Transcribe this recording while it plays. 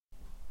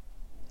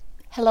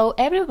Hello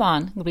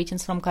everyone!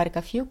 Greetings from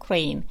Kharkov,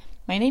 Ukraine.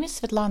 My name is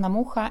Svetlana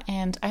Mukha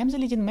and I am the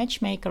leading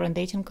matchmaker and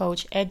dating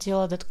coach at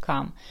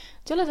Dealer.com.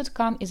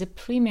 Dealer.com is a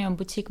premium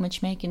boutique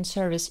matchmaking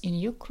service in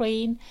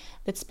Ukraine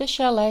that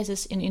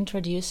specializes in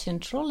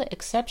introducing truly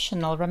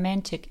exceptional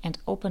romantic and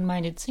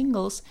open-minded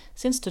singles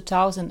since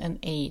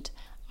 2008.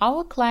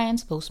 Our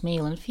clients, both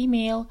male and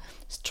female,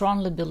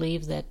 strongly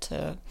believe that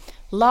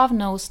love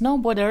knows no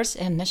borders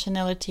and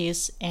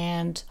nationalities,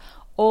 and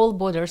all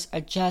borders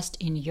are just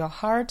in your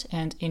heart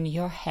and in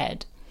your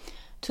head.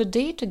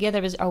 Today,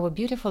 together with our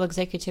beautiful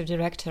executive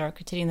director,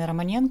 Katerina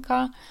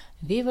Romanenko,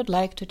 we would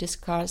like to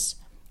discuss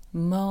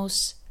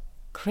most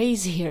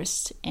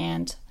craziest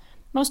and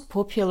most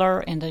popular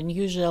and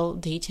unusual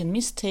dating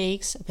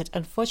mistakes that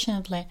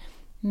unfortunately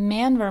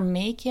men were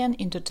making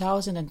in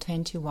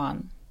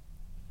 2021.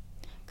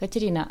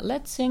 Katerina,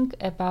 let's think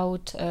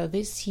about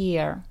this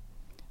year.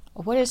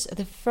 What is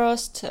the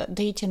first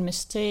dating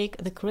mistake,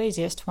 the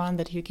craziest one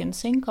that you can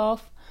think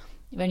of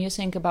when you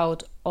think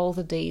about all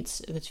the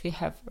dates that we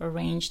have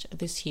arranged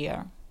this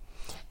year?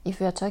 If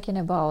we are talking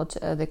about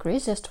the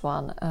craziest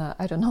one,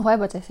 I don't know why,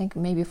 but I think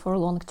maybe for a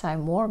long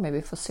time more,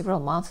 maybe for several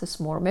months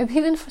more, maybe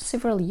even for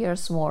several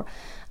years more.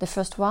 The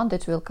first one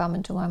that will come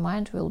into my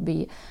mind will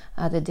be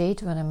the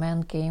date when a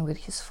man came with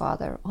his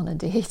father on a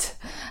date.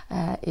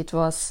 It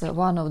was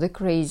one of the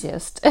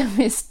craziest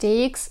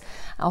mistakes.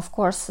 Of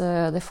course,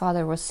 the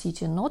father was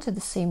sitting not at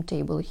the same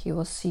table, he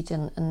was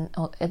sitting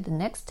at the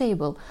next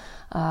table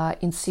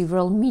in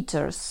several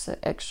meters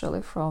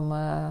actually from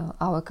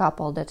our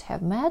couple that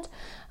have met.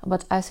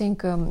 But I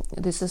think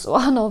this is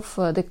one of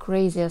the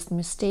craziest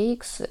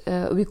mistakes.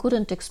 We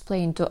couldn't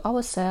explain to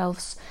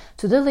ourselves,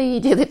 to the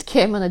lady that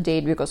came on a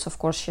date, because of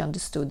course she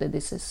understood that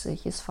this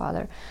is his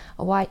father,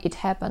 why it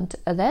happened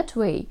that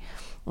way.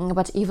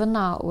 But even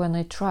now, when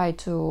I try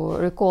to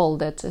recall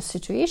that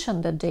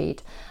situation, that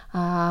date,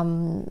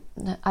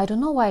 I don't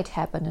know why it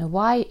happened and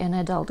why an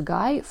adult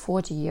guy,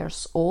 40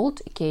 years old,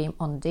 came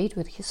on a date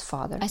with his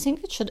father. I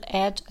think we should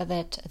add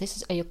that this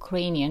is a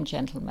Ukrainian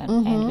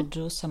gentleman, and we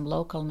do some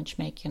local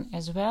matchmaking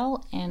as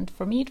well. And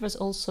for me, it was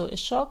also a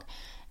shock.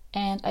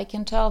 And I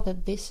can tell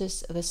that this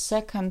is the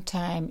second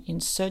time in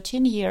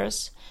 13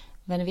 years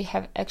when we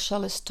have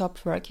actually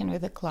stopped working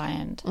with a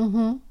client.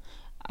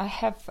 I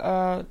have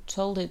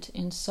told it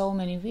in so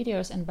many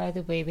videos, and by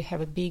the way, we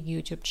have a big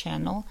YouTube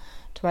channel,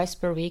 twice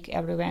per week,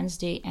 every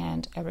Wednesday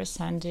and every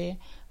Sunday.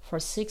 For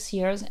 6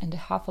 years and a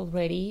half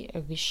already,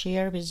 we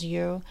share with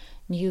you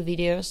new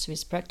videos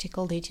with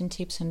practical dating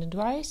tips and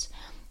advice.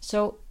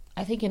 So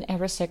I think in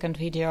every second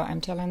video I'm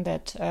telling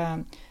that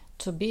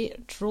to be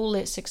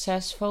truly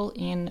successful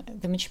in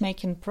the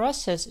matchmaking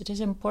process, it is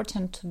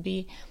important to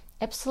be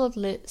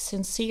absolutely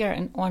sincere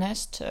and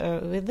honest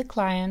with the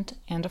client,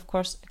 and of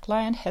course the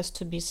client has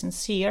to be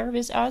sincere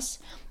with us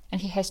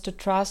and he has to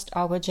trust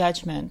our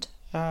judgment.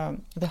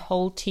 The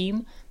whole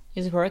team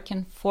is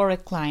working for a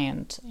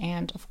client,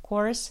 and of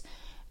course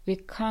we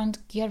can't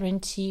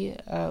guarantee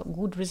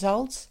good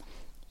results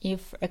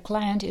if a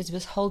client is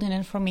withholding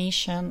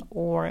information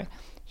or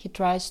he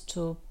tries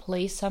to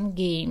play some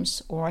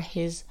games or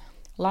he's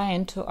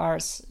lying to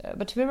us.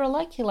 But we were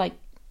lucky, like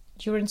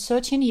during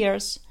 13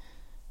 years,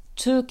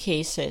 2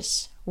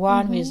 cases,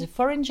 one with a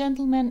foreign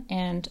gentleman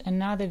and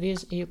another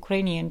with a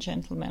Ukrainian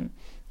gentleman,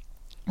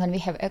 when we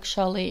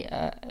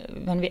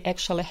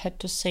actually had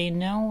to say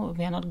no,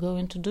 we are not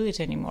going to do it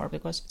anymore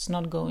because it's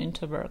not going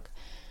to work.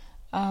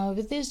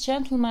 With this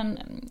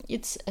gentleman,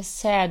 it's a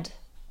sad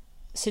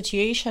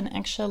situation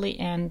actually,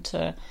 and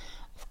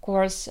of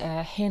course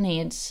he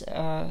needs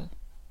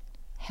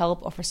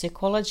help of a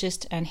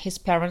psychologist, and his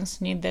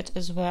parents need that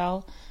as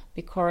well,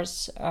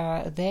 because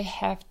they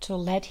have to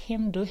let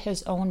him do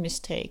his own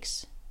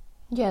mistakes.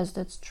 Yes,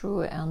 that's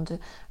true. And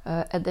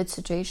at that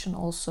situation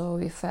also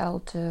we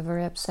felt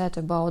very upset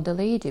about the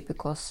lady,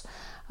 because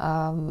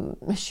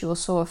she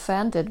was so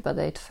offended by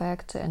that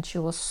fact, and she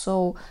was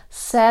so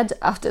sad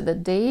after the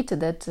date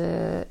that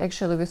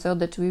actually we thought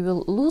that we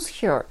will lose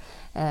her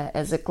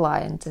as a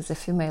client, as a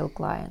female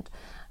client.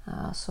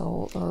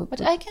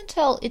 But I can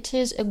tell it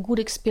is a good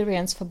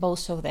experience for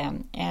both of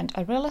them, and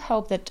I really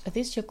hope that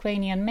this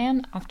Ukrainian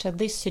man, after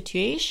this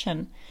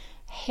situation,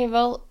 he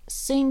will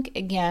think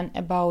again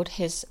about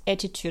his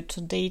attitude to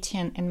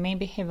dating, and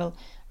maybe he will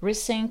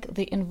rethink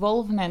the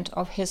involvement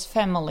of his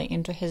family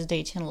into his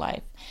dating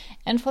life.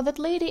 And for that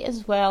lady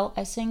as well,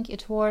 I think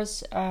it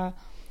was, of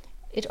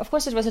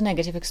course it was a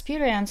negative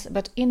experience,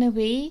 but in a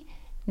way,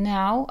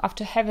 now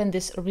after having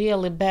this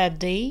really bad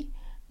date,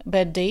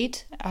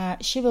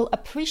 she will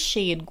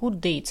appreciate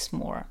good dates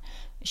more.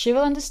 She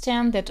will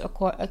understand that,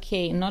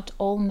 okay, not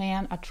all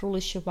men are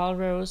truly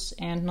chivalrous,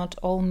 and not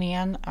all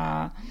men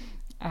are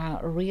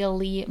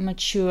really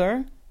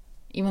mature,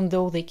 even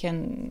though they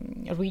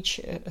can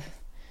reach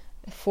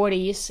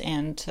 40s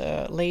and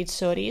late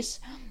 30s.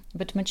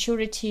 But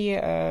maturity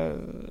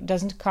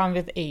doesn't come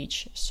with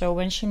age. So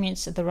when she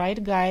meets the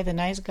right guy, the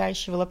nice guy,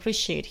 she will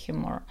appreciate him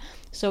more.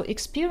 So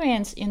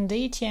experience in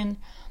dating,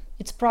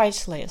 it's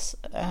priceless.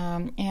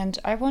 And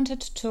I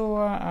wanted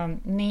to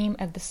name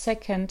at the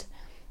second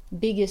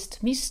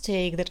biggest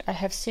mistake that I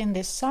have seen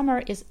this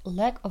summer is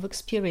lack of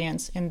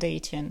experience in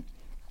dating.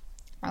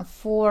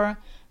 For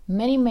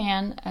many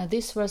men,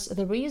 this was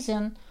the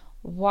reason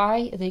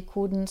why they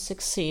couldn't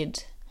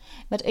succeed.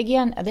 But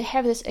again, they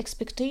have these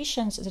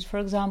expectations that, for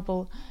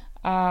example,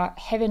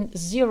 having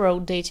zero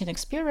dating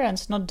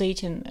experience, not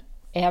dating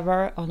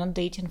ever, or not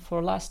dating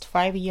for last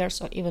 5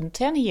 years or even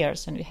 10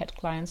 years, and we had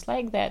clients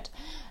like that,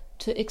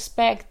 to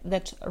expect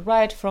that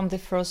right from the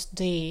first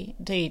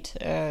date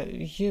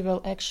you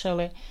will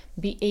actually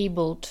be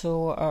able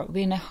to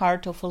win a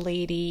heart of a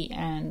lady,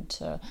 and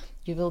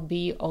you will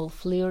be all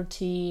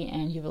flirty,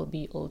 and you will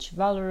be all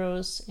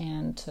chivalrous,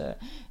 and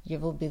you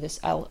will be this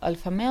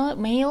alpha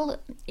male.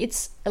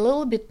 It's a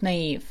little bit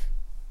naive.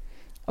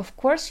 Of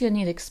course, you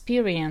need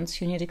experience.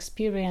 You need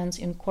experience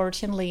in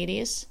courting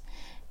ladies,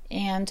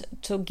 and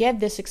to get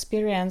this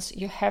experience,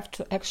 you have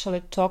to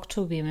actually talk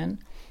to women.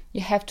 You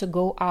have to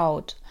go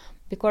out.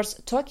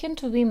 Because talking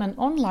to women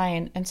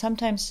online, and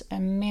sometimes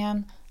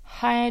men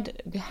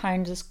hide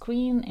behind the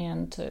screen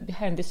and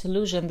behind this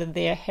illusion that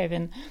they are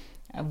having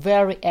a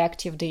very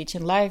active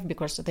dating life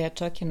because they are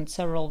talking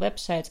several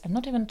websites. I'm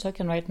not even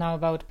talking right now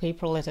about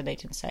paper letter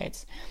dating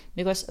sites,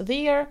 because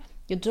there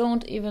you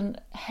don't even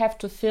have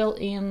to fill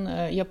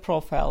in your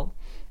profile.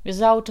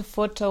 Without a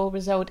photo,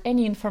 without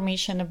any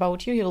information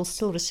about you, you will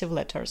still receive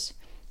letters,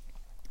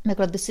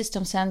 because the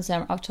system sends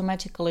them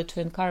automatically to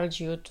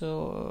encourage you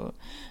to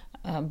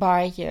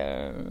buy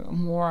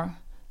more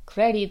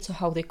credits, or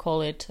how they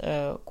call it,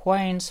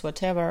 coins,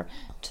 whatever,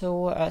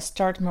 to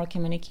start more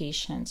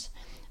communications.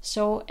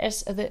 So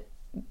as the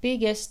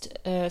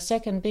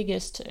second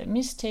biggest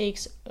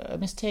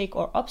mistake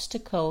or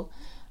obstacle,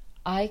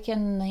 I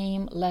can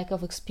name lack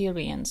of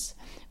experience.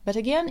 But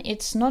again,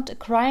 it's not a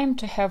crime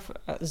to have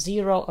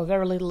zero or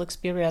very little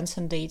experience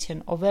in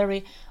dating, or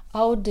very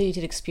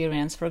outdated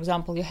experience. For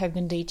example, you have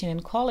been dating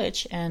in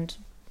college, and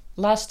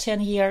last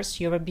 10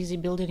 years you were busy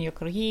building your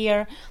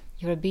career,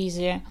 you were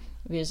busy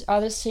with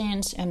other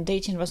things, and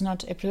dating was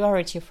not a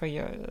priority for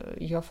you.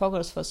 Your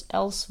focus was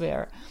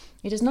elsewhere.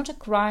 It is not a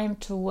crime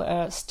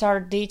to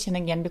start dating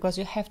again, because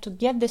you have to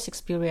get this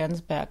experience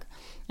back.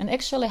 And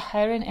actually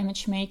hiring a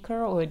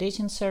matchmaker or a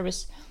dating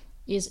service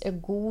is a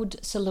good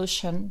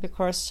solution,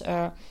 because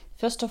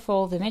first of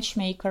all, the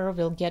matchmaker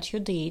will get you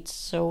dates,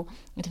 so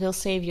it will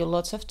save you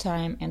lots of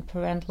time and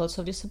prevent lots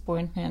of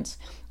disappointments.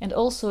 And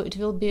also it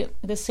will be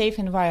the safe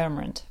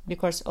environment,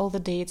 because all the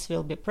dates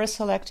will be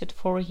pre-selected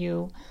for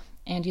you,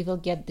 and you will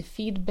get the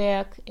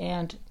feedback,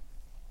 and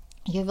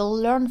you will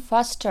learn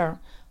faster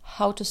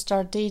how to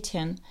start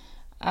dating.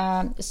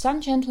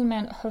 Some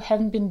gentlemen who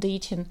haven't been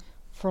dating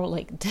for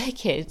like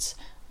decades,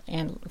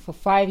 and for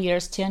 5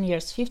 years, 10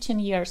 years, 15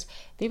 years,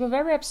 they were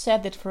very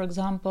upset that, for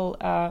example,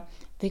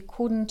 they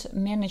couldn't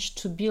manage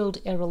to build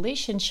a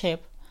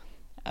relationship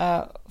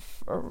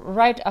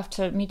right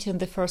after meeting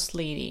the first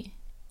lady.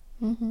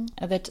 Mm-hmm.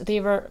 That they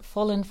were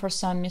falling for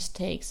some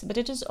mistakes. But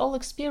it is all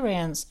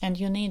experience, and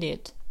you need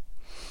it.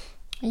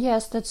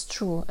 Yes, that's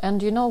true.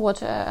 And you know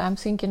what I'm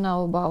thinking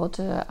now about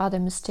other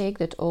mistake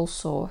that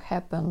also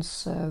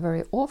happens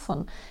very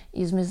often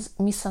is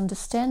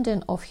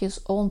misunderstanding of his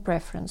own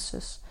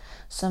preferences.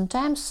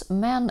 Sometimes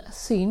men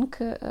think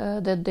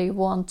that they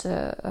want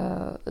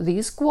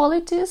these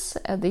qualities,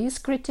 these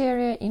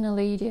criteria in a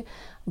lady,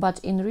 but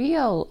in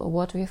real,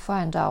 what we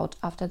find out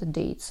after the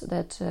dates,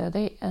 that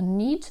they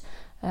need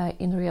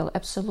in real,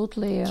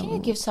 absolutely. Can you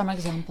give some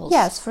examples?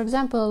 Yes, for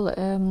example,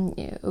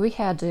 we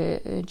had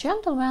a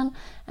gentleman,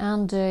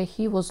 and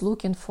he was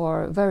looking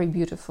for a very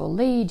beautiful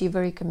lady,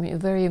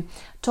 very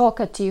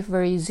talkative,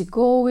 very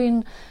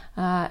easygoing.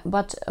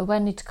 But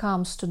when it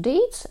comes to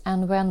dates,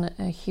 and when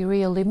he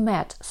really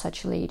met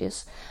such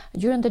ladies,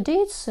 during the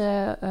dates,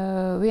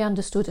 we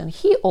understood, and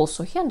he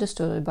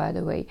understood it, by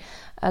the way,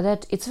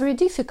 that it's very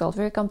difficult,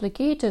 very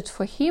complicated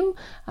for him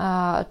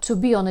to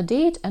be on a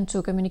date and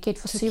to communicate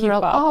for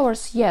several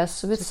hours,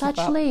 yes, with such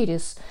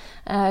ladies.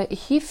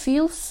 He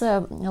feels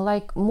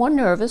like more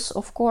nervous,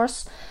 of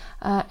course,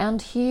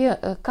 and he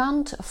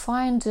can't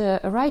find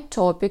right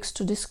topics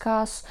to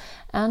discuss,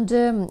 and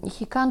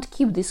he can't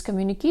keep this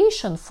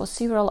communication for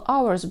several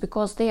hours,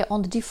 because they are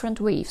on different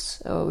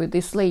waves with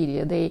this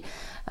lady. They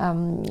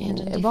and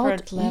a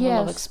different level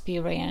of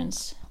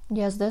experience.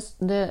 Yes, that's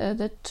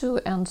that too.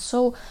 And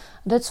so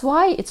that's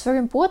why it's very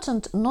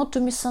important not to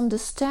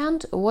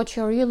misunderstand what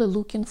you're really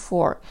looking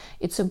for.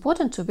 It's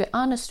important to be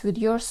honest with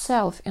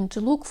yourself and to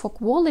look for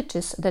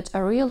qualities that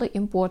are really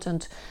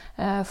important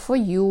for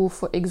you,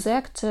 for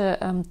exact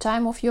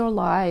time of your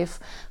life,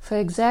 for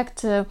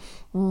exact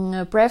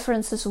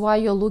preferences, why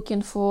you're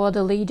looking for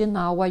the lady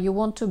now, why you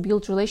want to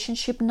build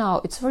relationship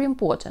now. It's very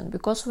important,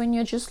 because when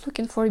you're just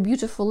looking for a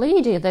beautiful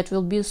lady that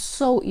will be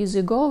so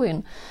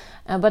easygoing,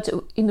 but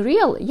in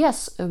real,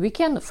 yes, we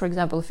can, for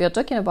example, if we are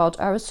talking about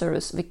our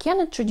service, we can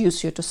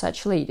introduce you to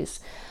such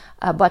ladies.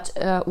 But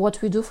what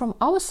we do from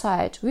our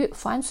side, we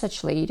find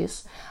such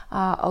ladies.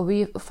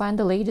 We find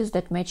the ladies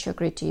that match your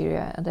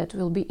criteria, that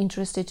will be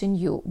interested in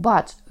you.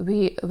 But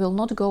we will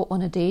not go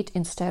on a date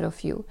instead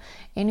of you.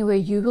 Anyway,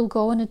 you will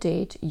go on a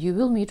date, you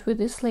will meet with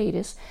these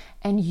ladies,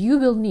 and you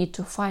will need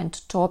to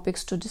find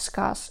topics to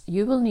discuss.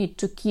 You will need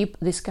to keep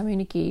this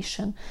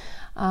communication.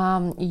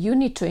 You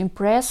need to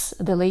impress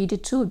the lady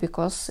too,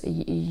 because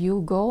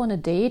you go on a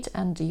date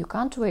and you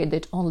can't wait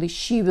that only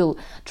she will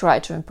try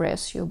to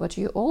impress you, but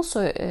you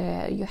also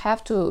you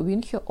have to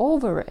win her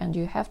over, and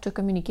you have to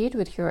communicate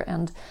with her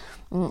and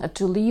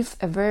to leave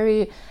a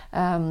very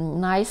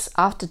nice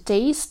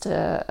aftertaste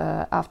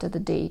after the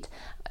date.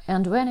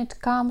 And when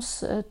it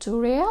comes to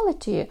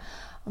reality,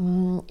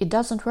 it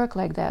doesn't work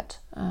like that.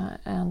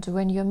 And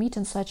when you're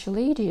meeting such a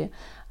lady,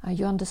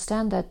 you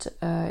understand that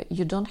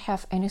you don't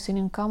have anything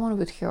in common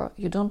with her.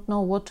 You don't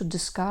know what to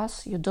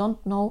discuss. You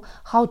don't know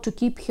how to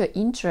keep her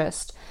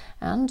interest.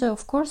 And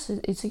of course,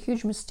 it's a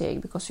huge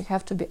mistake, because you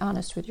have to be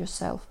honest with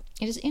yourself.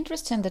 It is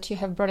interesting that you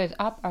have brought it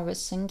up. I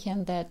was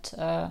thinking that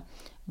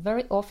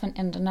very often,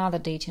 and another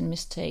dating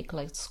mistake,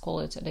 let's call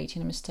it a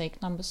dating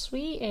mistake number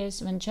 3,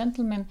 is when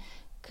gentlemen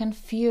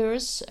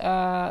confuse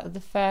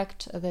the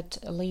fact that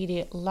a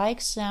lady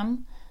likes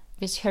them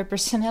with her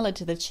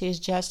personality, that she is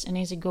just an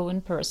easygoing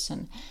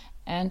person.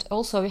 And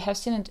also we have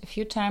seen it a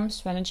few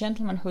times when a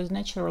gentleman who is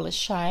naturally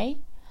shy,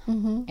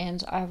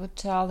 and I would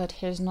tell that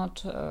he is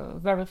not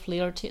very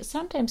flirty,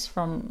 sometimes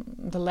from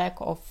the lack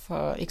of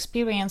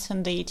experience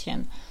in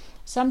dating.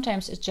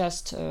 Sometimes it's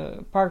just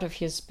part of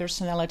his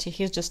personality.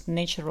 He's just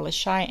naturally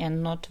shy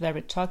and not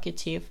very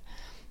talkative.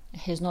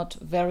 He's not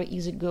very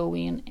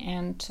easygoing,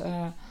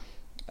 and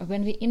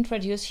when we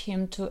introduce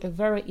him to a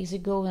very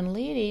easygoing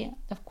lady,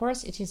 of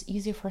course it is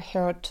easy for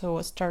her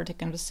to start a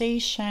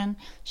conversation.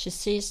 She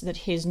sees that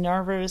he is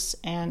nervous,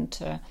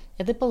 and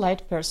as a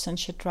polite person,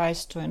 she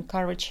tries to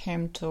encourage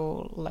him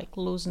to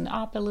loosen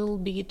up a little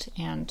bit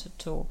and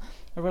to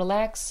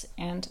relax.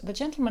 And the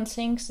gentleman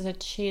thinks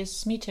that she is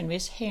smitten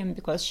with him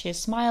because she is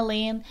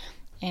smiling,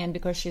 and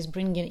because she is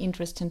bringing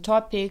interesting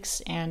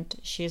topics, and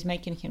she is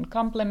making him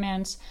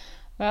compliments.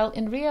 Well,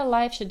 in real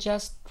life, she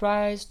just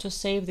tries to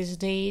save this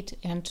date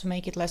and to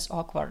make it less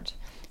awkward.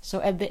 So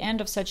at the end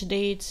of such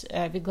dates,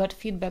 we got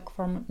feedback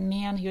from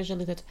men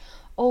usually that,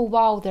 oh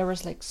wow, there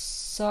was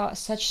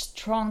such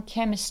strong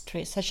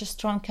chemistry, such a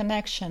strong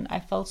connection.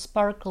 I felt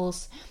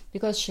sparkles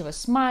because she was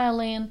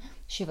smiling,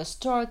 she was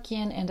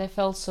talking, and I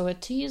felt so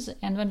at ease.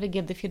 And when we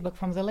get the feedback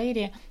from the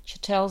lady, she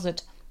tells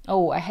that,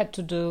 oh, I had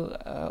to do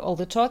all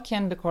the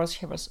talking because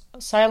he was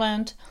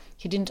silent.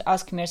 He didn't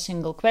ask me a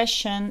single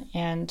question,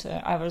 and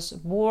I was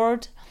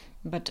bored,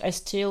 but I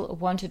still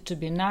wanted to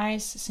be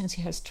nice since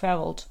he has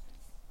traveled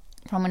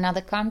from another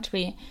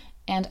country,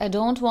 and I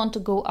don't want to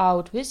go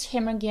out with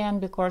him again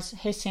because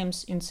he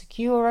seems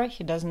insecure.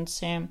 He doesn't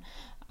seem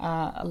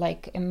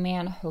like a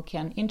man who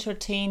can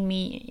entertain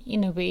me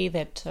in a way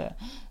that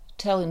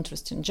tell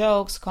interesting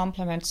jokes,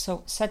 compliments,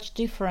 so such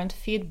different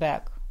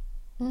feedback.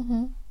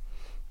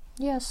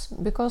 Yes,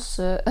 because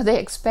they're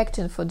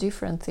expecting for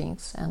different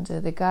things, and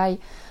the guy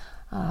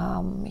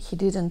he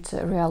didn't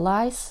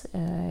realize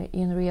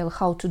in real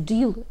how to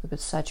deal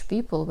with such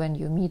people when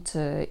you meet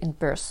in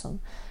person,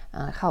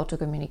 how to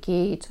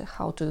communicate,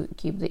 how to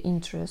keep the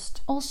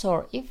interest.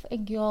 Also, if a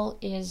girl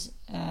is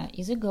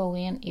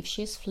easygoing, if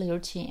she's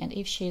flirty, and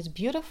if she is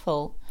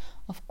beautiful,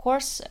 of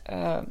course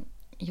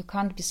you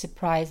can't be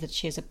surprised that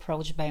she is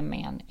approached by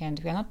men. And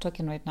we are not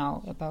talking right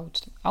now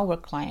about our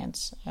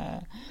clients,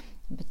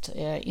 but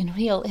in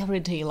real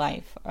everyday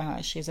life,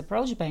 she is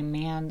approached by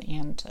men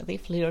and they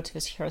flirt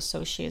with her,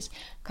 so she is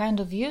kind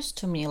of used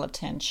to male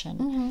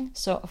attention.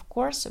 So, of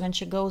course, when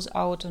she goes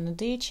out on a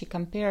date, she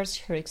compares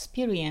her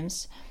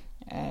experience,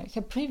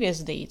 her previous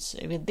dates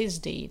with this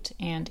date.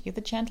 And if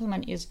the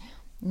gentleman is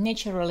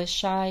naturally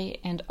shy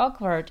and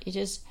awkward, it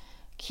is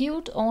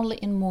cute only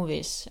in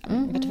movies.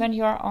 But when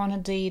you are on a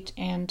date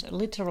and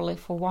literally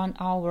for 1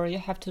 hour you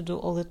have to do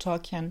all the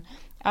talking,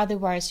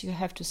 otherwise you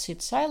have to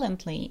sit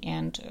silently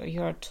and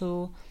you are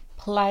too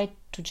polite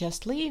to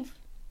just leave,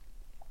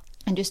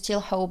 and you still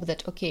hope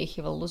that, okay,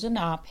 he will loosen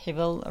up, he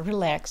will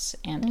relax,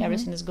 and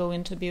everything is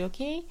going to be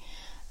okay.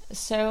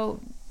 So,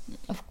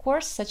 of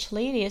course, such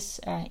ladies,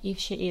 if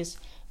she is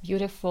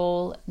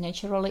beautiful,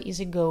 naturally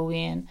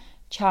easygoing,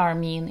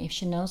 charming, if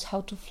she knows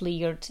how to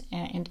flirt,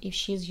 and if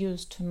she is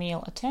used to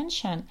male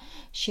attention,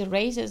 she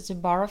raises the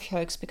bar of her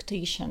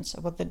expectations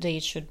of what the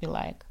date should be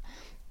like.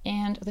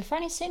 And the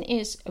funny thing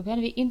is, when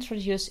we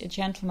introduce a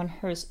gentleman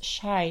who is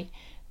shy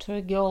to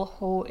a girl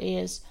who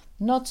is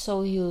not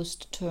so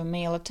used to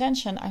male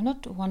attention, I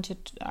don't want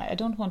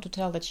to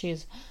tell that she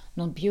is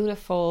not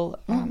beautiful.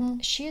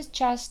 She is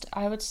just,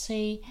 I would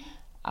say,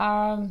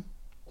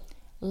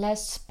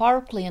 less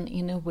sparkling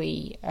in a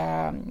way.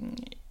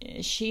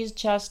 She is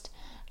just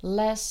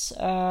less,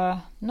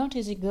 not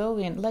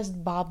easygoing, less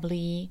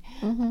bubbly.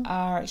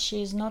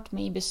 She is not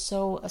maybe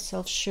so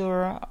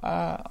self-sure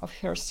of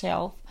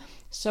herself.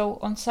 So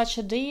on such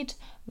a date,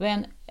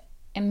 when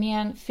a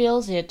man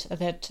feels it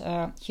that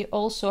he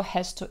also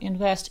has to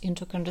invest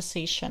into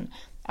conversation,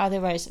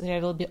 otherwise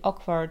there will be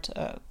awkward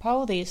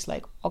pauses,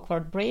 like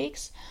awkward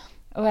breaks,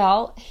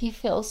 well, he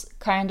feels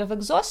kind of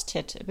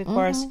exhausted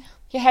because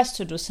he has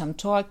to do some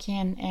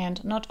talking,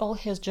 and not all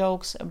his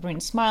jokes bring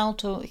smile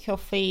to her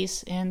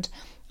face. And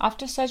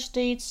after such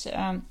dates,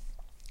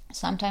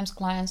 Sometimes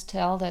clients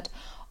tell that,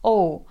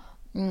 oh,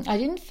 I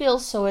didn't feel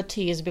so at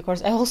ease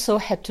because I also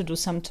had to do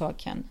some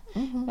talking.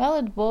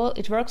 Well,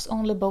 it works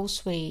only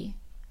both ways.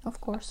 Of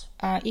course.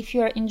 If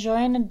you are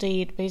enjoying a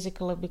date,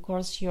 basically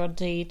because your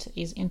date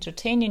is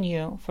entertaining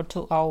you for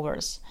 2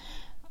 hours,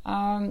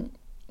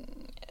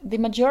 the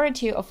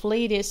majority of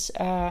ladies,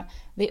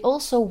 they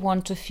also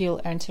want to feel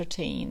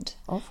entertained.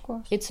 Of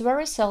course. It's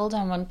very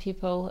seldom when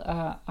people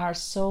are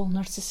so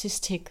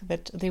narcissistic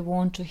that they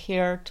want to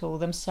hear to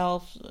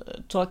themselves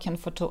talking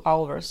for 2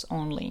 hours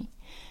only.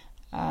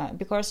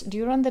 Because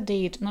during the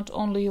date, not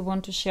only you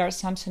want to share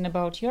something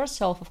about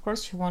yourself, of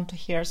course you want to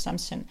hear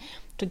something,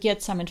 to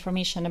get some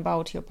information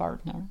about your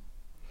partner.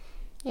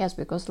 Yes,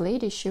 because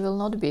lady, she will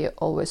not be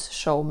always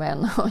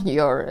showman on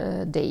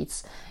your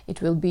dates.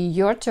 It will be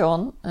your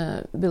turn.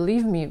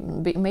 Believe me,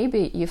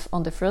 maybe if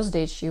on the first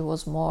date she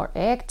was more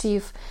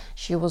active,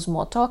 she was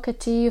more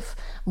talkative,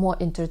 more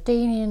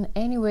entertaining.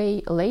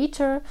 Anyway,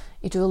 later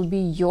it will be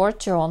your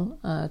turn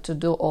to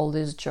do all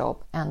this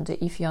job. And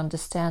if you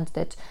understand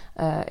that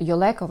your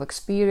lack of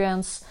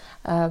experience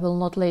will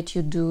not let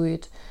you do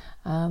it,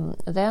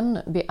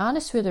 then be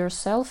honest with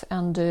yourself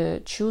and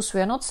choose.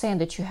 We are not saying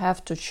that you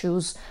have to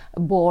choose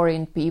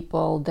boring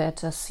people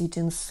that sit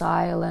in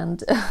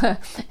silent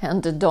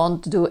and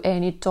don't do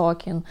any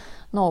talking.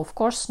 No, of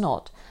course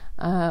not.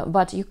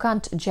 But you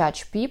can't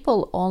judge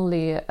people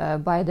only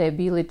by the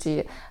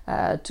ability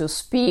to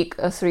speak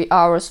 3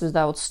 hours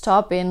without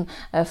stopping,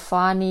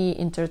 funny,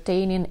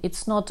 entertaining.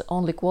 It's not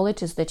only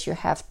qualities that you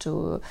have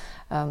to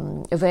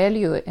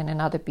value in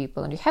another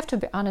people, and you have to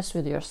be honest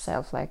with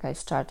yourself, like I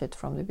started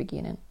from the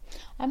beginning.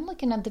 I'm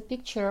looking at the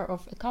picture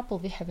of a couple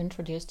we have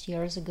introduced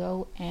years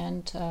ago,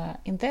 and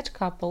in that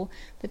couple,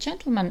 the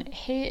gentleman,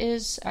 he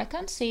is, I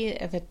can't say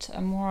that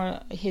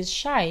he's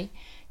shy.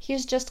 He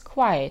is just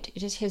quiet.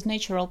 It is his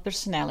natural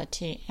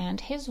personality.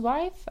 And his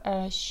wife,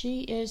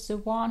 she is the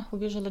one who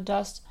usually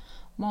does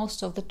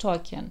most of the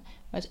talking.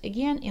 But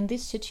again, in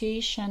this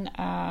situation,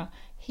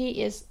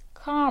 he is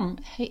calm.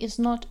 He is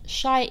not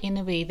shy in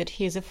a way that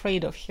he is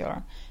afraid of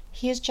her.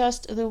 He is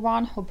just the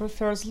one who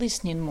prefers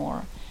listening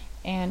more.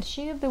 And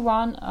she is the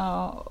one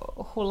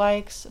who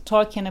likes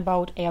talking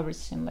about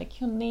everything,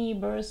 like your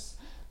neighbors,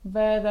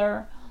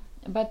 weather.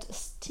 But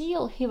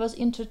still, he was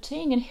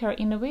entertaining her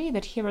in a way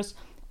that he was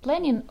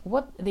planning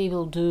what they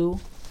will do,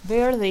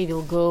 where they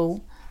will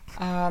go,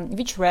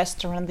 which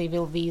restaurant they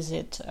will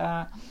visit.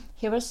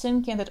 He was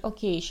thinking that,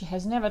 okay, she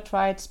has never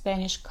tried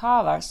Spanish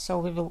cava, so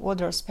we will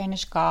order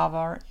Spanish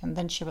cava. And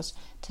then she was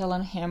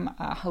telling him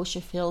how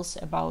she feels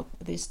about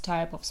this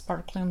type of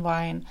sparkling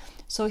wine.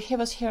 So he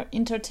was here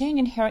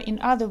entertaining her in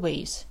other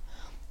ways.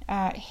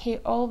 He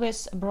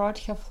always brought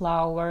her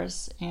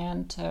flowers,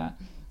 and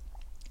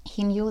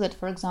he knew that,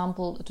 for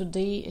example,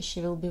 today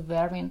she will be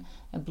wearing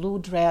a blue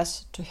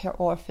dress to her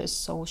office,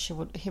 so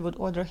he would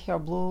order her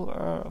blue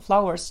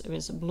flowers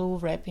with blue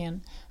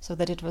wrapping so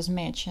that it was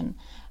matching.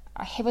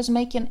 He was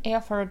making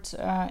effort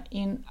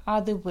in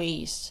other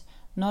ways,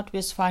 not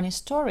with funny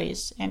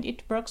stories, and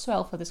it works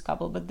well for this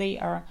couple, but they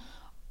are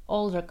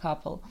older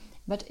couple.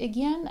 But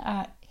again,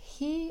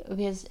 he,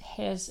 with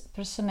his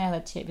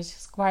personality, with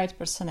his quiet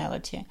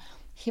personality,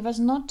 he was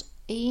not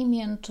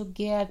aiming to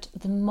get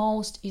the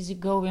most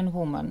easygoing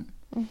woman.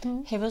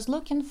 He was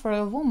looking for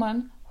a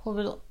woman who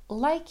will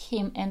like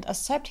him and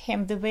accept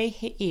him the way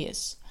he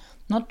is,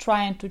 not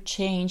trying to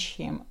change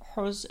him,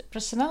 whose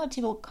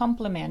personality will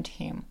complement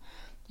him.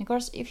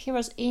 Because if he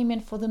was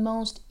aiming for the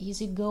most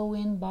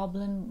easygoing,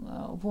 bubbling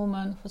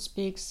woman who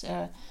speaks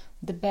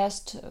the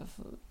best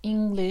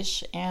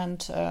English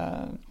and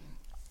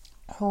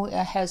who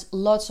has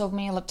lots of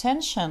male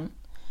attention,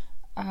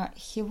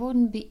 he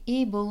wouldn't be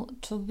able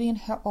to win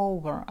her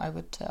over, I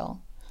would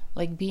tell,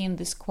 like being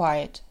this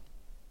quiet.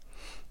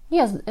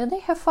 Yes,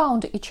 they have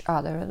found each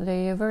other.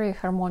 They are a very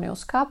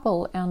harmonious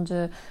couple, and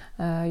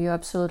you're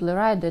absolutely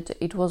right that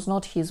it was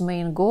not his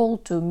main goal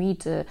to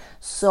meet a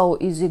so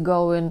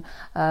easygoing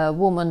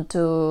woman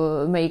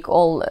to make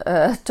all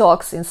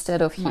talks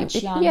instead of him.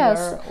 Much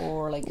younger,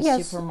 or like a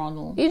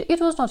supermodel. It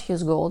was not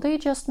his goal. They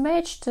just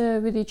matched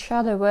with each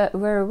other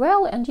very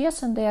well, and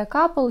yes, in their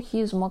couple, he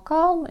is more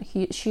calm,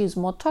 she is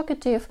more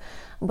talkative.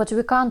 But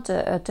we can't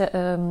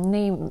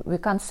we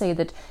can't say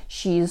that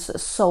she is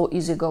so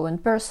easygoing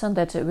person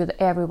that with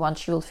everyone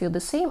she will feel the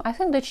same. I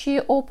think that she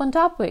opened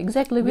up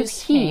exactly with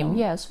him.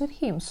 Yes, with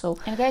him. So,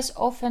 and guys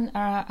often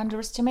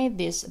underestimate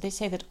this. They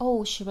say that,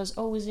 oh, she was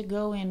always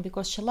easygoing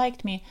because she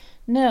liked me.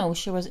 No,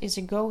 she was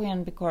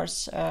easygoing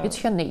because it's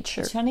her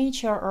nature. It's her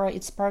nature, or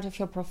it's part of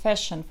her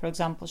profession. For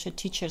example, she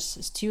teaches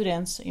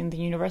students in the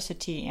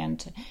university,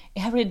 and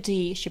every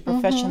day she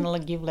professionally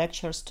gives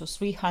lectures to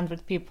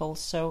 300 people.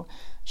 So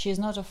she is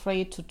not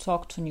afraid to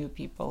talk to new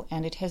people,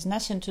 and it has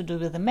nothing to do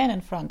with the man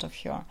in front of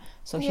her.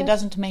 So he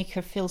doesn't make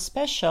her feel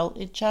special.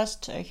 It's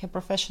just her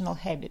professional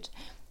habit.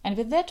 And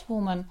with that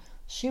woman,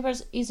 she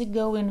was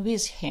easygoing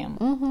with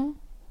him.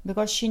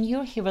 Because she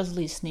knew he was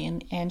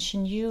listening, and she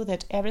knew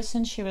that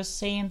everything she was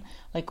saying,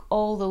 like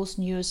all those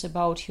news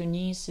about her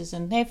nieces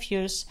and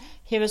nephews,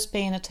 he was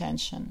paying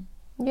attention.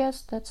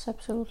 Yes, that's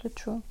absolutely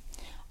true.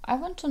 I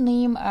want to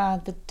name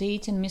the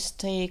dating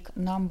mistake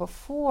number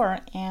 4,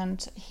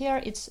 and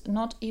here it's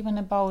not even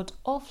about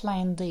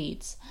offline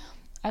dates.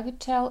 I would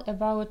tell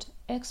about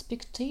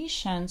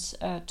expectations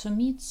to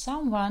meet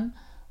someone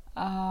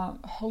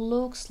who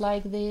looks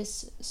like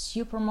these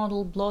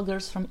supermodel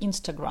bloggers from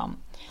Instagram.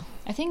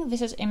 I think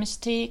this is a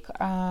mistake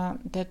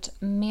that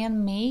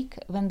men make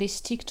when they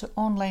stick to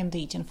online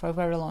dating for a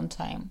very long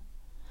time.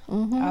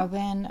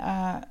 When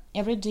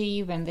every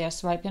day when they are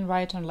swiping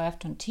right and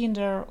left on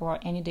Tinder or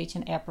any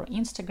dating app or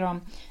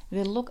Instagram,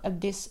 they look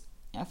at these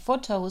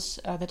photos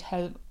that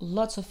have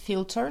lots of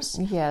filters,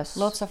 Yes.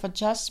 lots of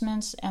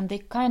adjustments, and they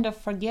kind of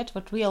forget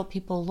what real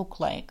people look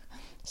like.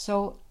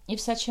 So if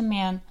such a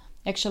man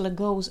actually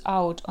goes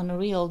out on a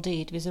real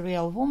date with a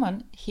real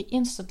woman, he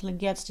instantly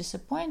gets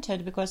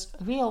disappointed because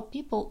real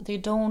people, they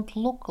don't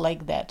look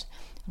like that.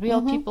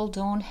 Real people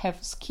don't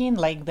have skin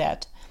like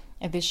that.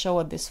 They show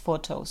at these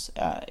photos.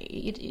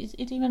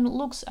 It even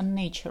looks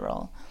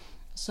unnatural.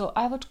 So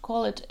I would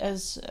call it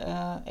as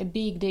a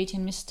big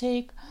dating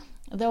mistake.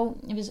 Though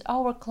with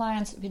our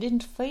clients, we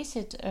didn't face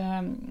it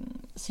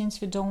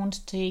since we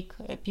don't take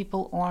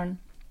people on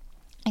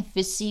if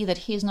we see that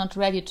he is not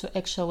ready to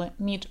actually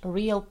meet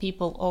real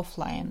people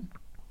offline.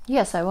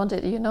 Yes, I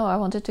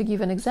wanted to give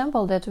an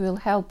example that will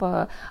help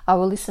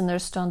our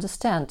listeners to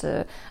understand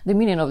the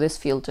meaning of these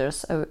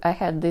filters. I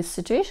had this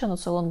situation not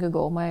so long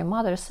ago. My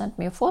mother sent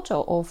me a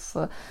photo of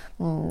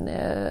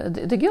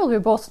the girl. We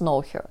both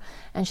know her,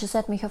 and she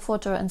sent me her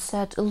photo and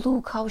said,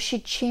 "Look how she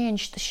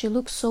changed. She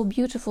looks so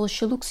beautiful.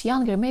 She looks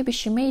younger. Maybe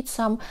she made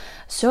some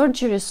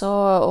surgeries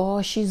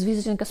or she's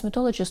visiting a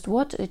cosmetologist.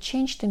 What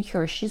changed in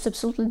her? She's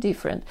absolutely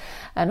different."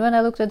 And when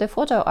I looked at the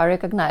photo, I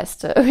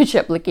recognized which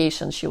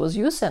application she was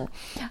using.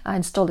 I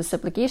installed this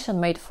application,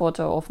 made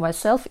photo of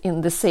myself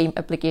in the same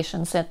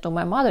application, sent to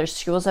my mother.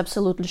 She was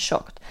absolutely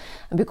shocked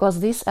because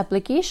this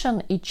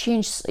application, it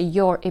changes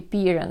your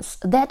appearance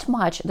that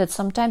much that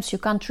sometimes you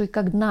can't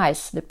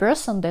recognize the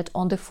person that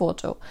on the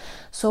photo.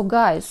 So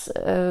guys,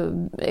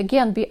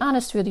 again, be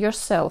honest with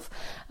yourself.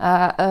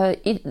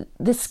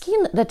 The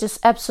skin that is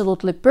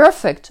absolutely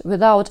perfect,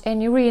 without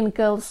any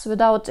wrinkles,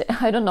 without,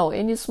 I don't know,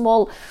 any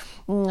small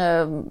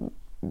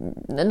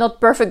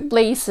not perfect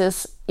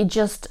places, it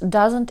just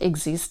doesn't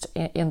exist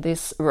in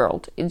this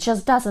world. It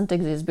just doesn't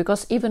exist,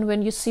 because even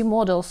when you see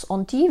models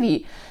on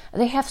TV,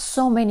 they have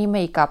so many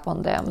makeup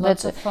on them.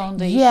 Lots of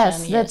foundation.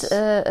 Yes,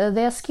 that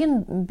their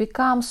skin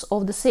becomes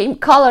of the same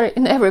color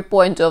in every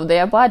point of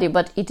their body,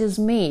 but it is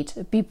made.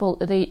 People,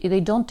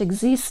 they don't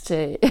exist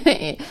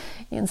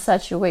in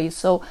such a way.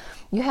 So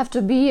you have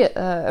to be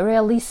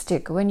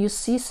realistic when you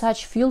see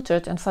such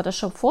filtered and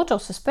Photoshop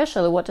photos,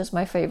 especially. What is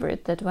my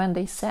favorite, that when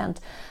they send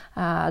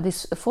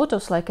these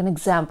photos like an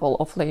example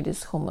of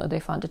ladies whom they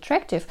found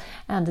attractive,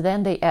 and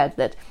then they add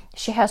that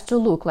she has to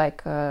look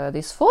like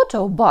this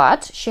photo,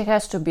 but she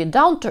has to be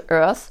down to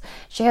earth,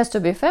 she has to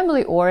be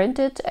family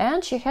oriented,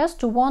 and she has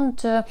to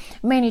want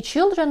many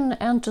children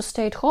and to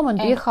stay at home and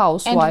be a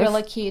housewife. And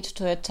relocate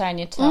to a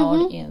tiny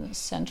town in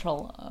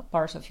central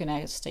part of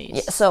United States.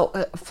 Yeah, so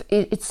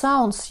it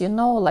sounds,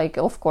 like,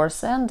 of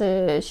course,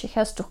 and she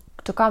has to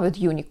come with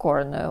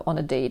unicorn on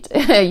a date.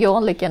 You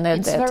only can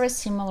add that. It's very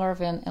similar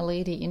when a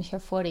lady in her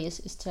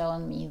 40s is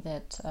telling me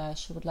that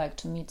she would like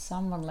to meet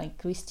someone like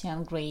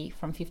Christian Grey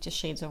from 50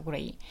 Shades of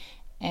Grey.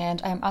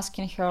 And I'm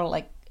asking her,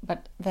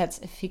 but that's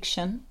a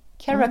fiction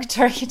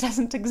character. He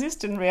doesn't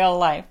exist in real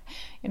life.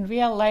 In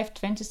real life,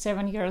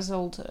 27 years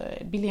old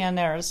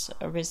billionaires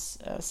with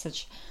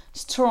such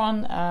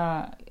strong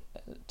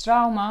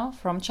trauma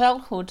from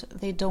childhood,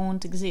 they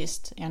don't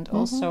exist. And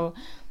also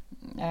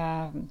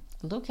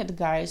look at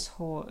guys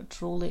who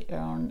truly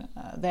earn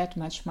that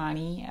much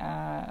money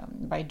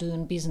by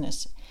doing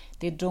business.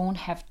 They don't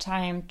have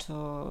time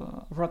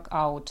to work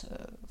out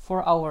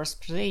 4 hours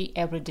per day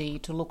every day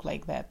to look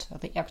like that.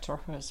 The actor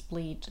who has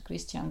played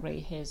Christian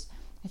Grey is,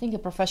 I think, a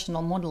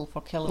professional model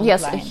for Calvin Klein.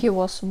 Yes, he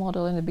was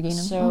model in the beginning.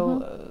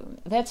 So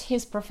that's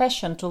his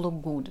profession, to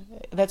look good.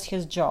 That's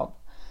his job.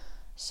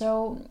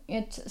 So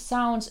it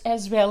sounds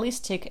as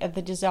realistic as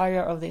the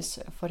desire of this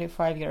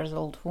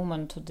 45-year-old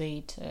woman to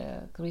date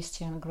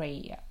Christian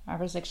Grey. I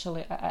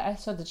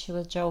thought that she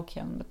was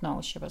joking, but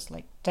no, she was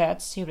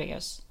dead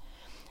serious.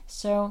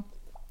 So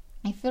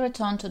if we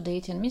return to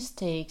dating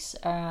mistakes,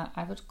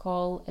 I would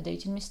call a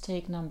dating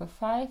mistake number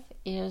 5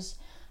 is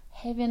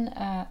having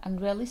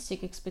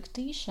unrealistic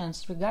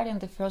expectations regarding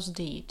the first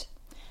date.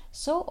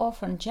 So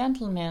often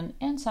gentlemen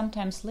and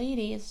sometimes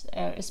ladies,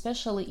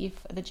 especially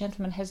if the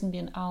gentleman hasn't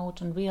been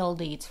out on real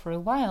dates for a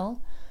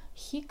while,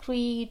 he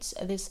creates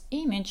this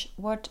image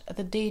what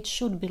the date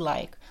should be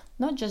like,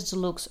 not just the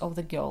looks of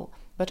the girl,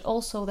 but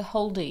also the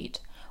whole date.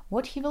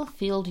 What he will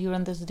feel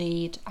during this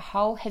date,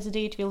 how his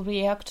date will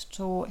react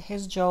to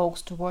his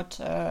jokes, to what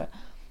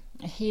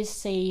he's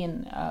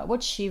saying,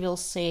 what she will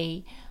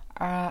say,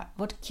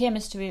 what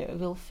chemistry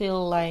will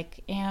feel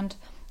like, and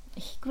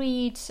he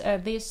creates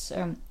these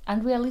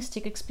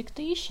unrealistic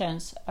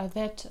expectations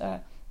that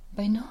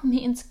by no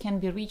means can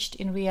be reached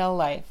in real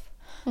life.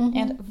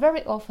 And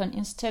very often,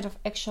 instead of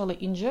actually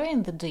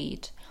enjoying the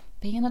date,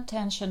 paying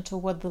attention to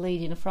what the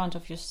lady in front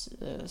of you is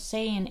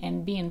saying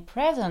and being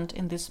present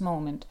in this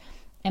moment,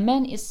 a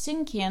man is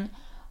thinking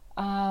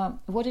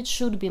what it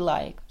should be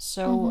like.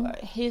 So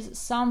he's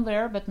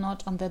somewhere but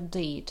not on that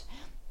date.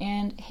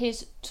 And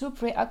he's too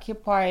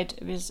preoccupied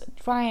with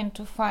trying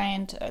to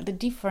find the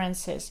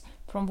differences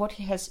from what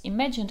he has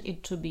imagined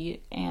it to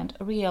be and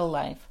real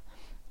life.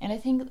 And I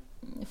think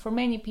for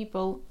many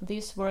people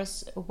this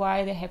was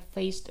why they have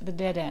faced the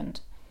dead end.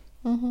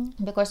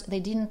 Because they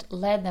didn't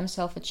let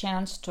themselves a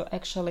chance to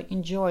actually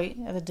enjoy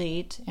the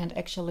date and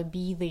actually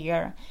be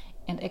there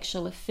and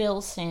actually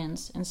feel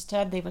things.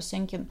 Instead, they were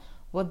thinking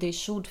what they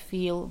should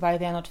feel, why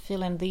they're not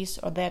feeling this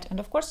or that. And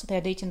of course, their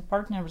dating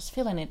partner was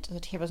feeling it,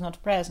 that he was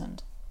not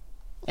present.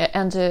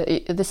 And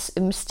this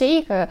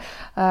mistake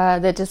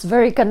that is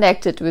very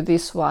connected with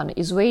this one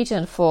is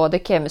waiting for the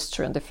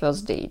chemistry on the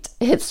first date.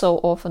 It's so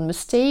often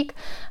mistake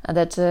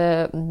that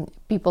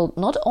people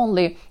not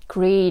only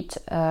create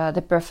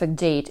the perfect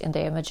date in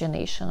their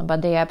imagination,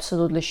 but they are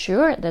absolutely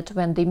sure that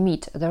when they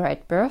meet the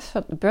right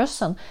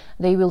person,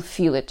 they will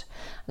feel it.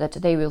 That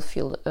they will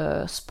feel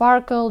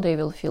sparkle, they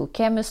will feel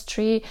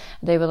chemistry,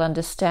 they will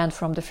understand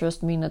from the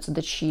first minutes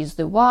that she is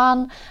the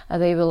one,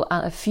 they will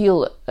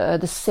feel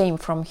the same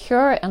from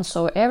her, and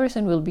so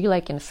everything will be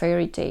like in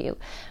fairy tale.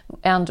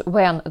 And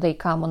when they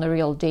come on a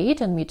real date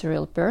and meet a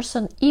real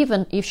person,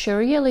 even if she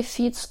really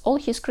fits all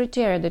his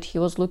criteria that he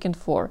was looking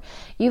for,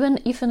 even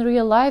if in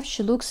real life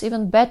she looks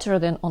even better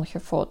than on her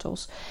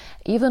photos,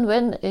 even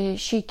when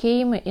she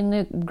came in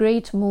a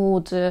great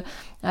mood,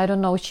 I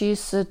don't know,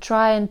 she's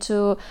trying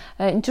to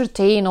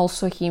entertain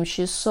also him,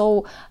 she's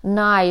so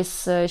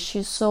nice,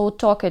 she's so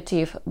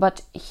talkative,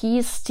 but he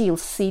is still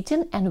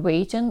sitting and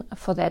waiting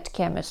for that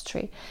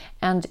chemistry.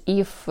 And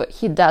if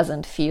he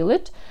doesn't feel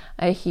it,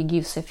 he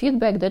gives a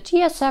feedback that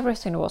yes,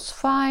 everything was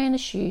fine,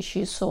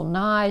 she's so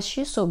nice,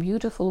 she's so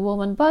beautiful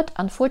woman, but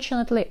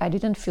unfortunately I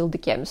didn't feel the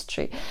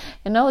chemistry.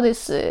 You know,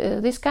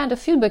 this kind of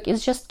feedback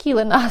is just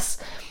killing us.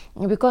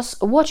 Because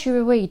what you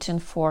were waiting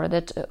for,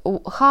 that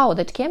how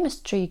that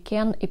chemistry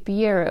can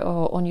appear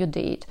on your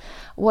date,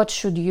 what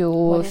should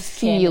you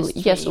feel?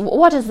 Chemistry? Yes,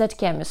 what is that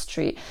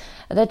chemistry?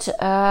 That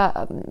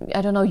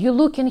I don't know, you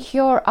look in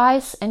her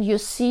eyes and you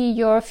see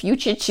your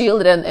future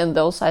children in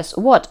those eyes.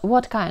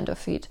 What kind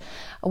of it?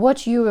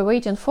 What you were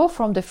waiting for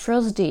from the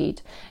first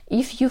date?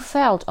 If you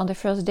felt on the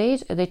first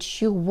date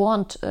that you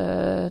want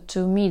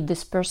to meet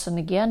this person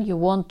again, you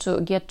want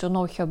to get to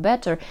know her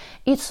better,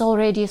 it's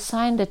already a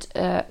sign that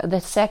the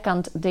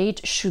second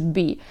date should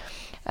be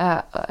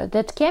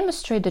that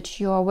chemistry that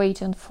you are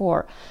waiting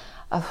for.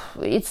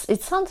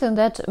 It's something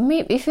that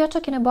maybe if you're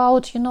talking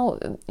about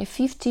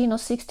 15 or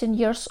 16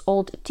 years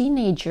old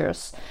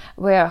teenagers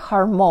where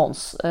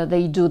hormones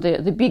they do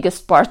the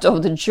biggest part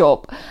of the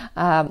job,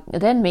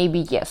 then maybe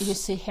yes, you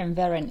see him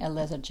wearing a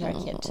leather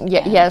jacket.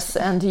 Yes,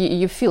 and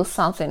you feel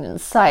something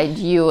inside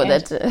you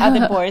that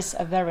other boys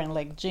are wearing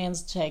like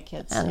jeans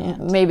jackets,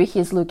 and maybe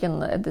he's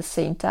looking at the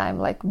same time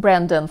like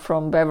Brandon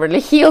from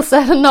Beverly Hills,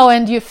 I don't know,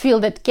 and you feel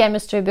that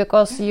chemistry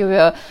because you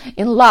were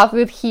in love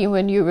with him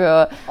when you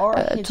were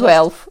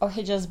 12. Or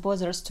he just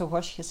bothers to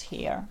wash his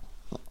hair.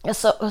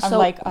 So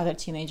unlike other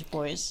teenage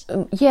boys.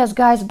 Yes,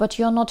 guys, but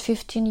you're not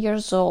 15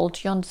 years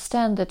old. You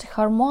understand that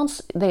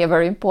hormones, they are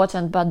very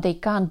important, but they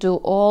can't do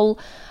all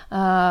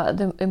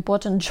the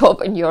important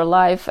job in your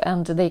life,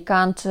 and they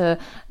can't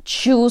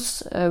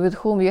choose with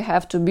whom you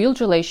have to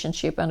build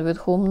relationship and with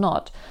whom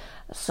not.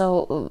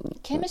 So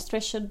chemistry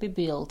should be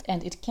built,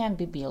 and it can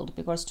be built,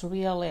 because to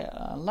really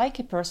like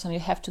a person, you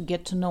have to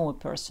get to know a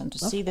person, to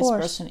see this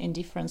person in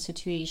different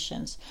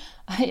situations.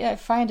 I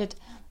find it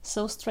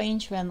so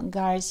strange when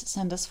guys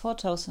send us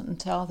photos and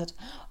tell that,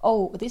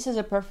 oh, this is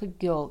a perfect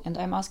girl, and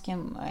I'm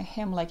asking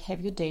him like,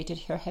 have you dated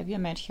her, have you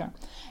met her?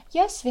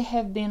 Yes, we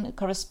have been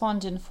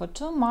corresponding for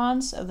 2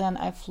 months, then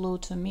I flew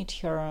to meet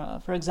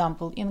her, for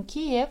example, in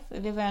Kiev.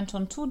 We went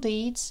on 2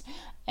 dates,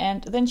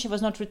 and then she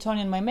was not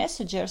returning my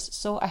messages,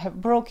 so I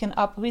have broken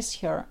up with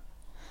her.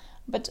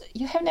 But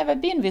you have never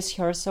been with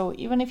her, so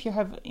even if you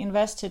have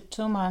invested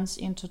 2 months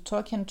into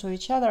talking to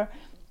each other,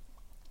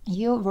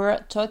 you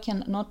were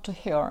talking not to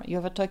her, you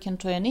were talking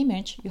to an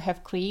image you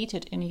have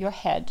created in your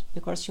head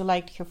because you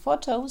liked her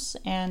photos,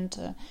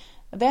 and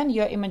then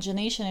your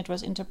imagination, it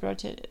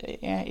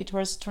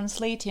was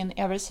translating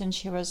everything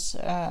she was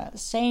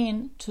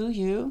saying to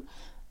you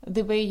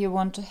the way you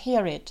want to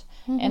hear it.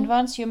 And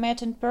once you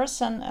met in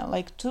person,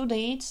 like 2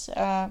 dates,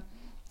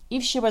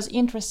 if she was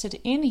interested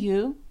in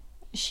you,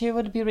 she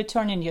would be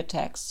returning your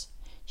texts.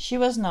 She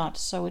was not,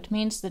 so it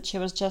means that she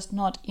was just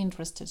not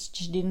interested.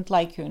 She didn't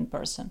like you in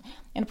person.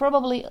 And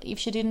probably if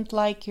she didn't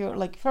like you,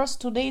 like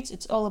first 2 dates,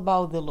 it's all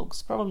about the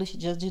looks. Probably she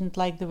just didn't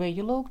like the way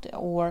you looked,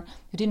 or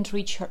you didn't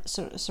reach a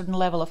certain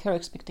level of her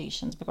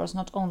expectations, because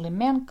not only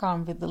men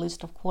come with the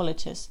list of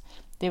qualities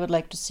they would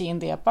like to see in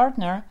their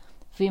partner,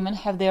 women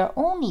have their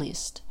own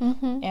list,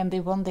 and they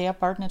want their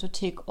partner to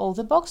tick all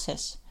the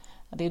boxes.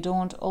 they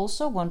don't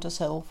also want to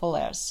settle for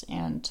less.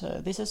 And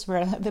this is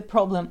where the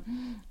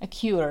problem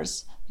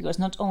occurs, because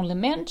not only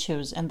men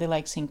choose, and they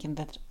like thinking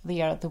that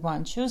they are the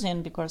one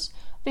choosing, because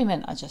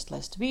women are just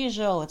less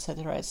visual,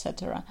 etc.,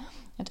 etc.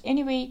 And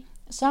anyway,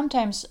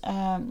 sometimes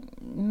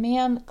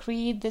men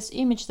create this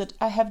image that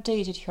I have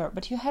dated her,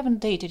 but you haven't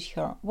dated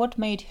her. What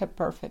made her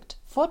perfect?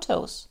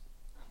 Photos.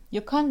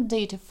 You can't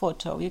date a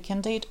photo. You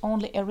can date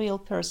only a real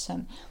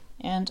person.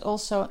 And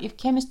also, if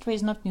chemistry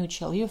is not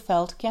mutual, you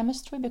felt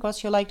chemistry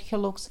because you liked her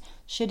looks,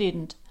 she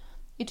didn't.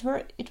 It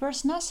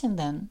was nothing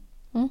then,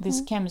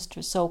 this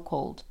chemistry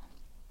so-called.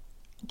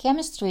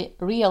 Chemistry,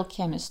 real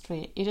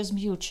chemistry, it is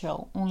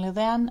mutual. Only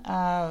then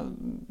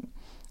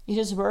it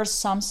is worth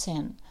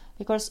something.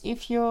 Because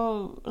if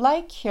you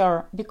like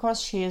her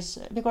because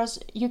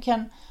you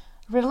can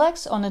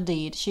relax on a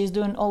date, she is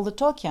doing all the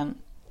talking.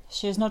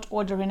 She is not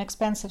ordering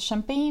expensive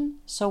champagne.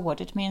 So what?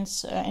 It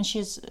means, and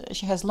she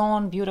has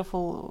long,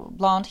 beautiful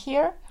blonde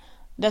hair.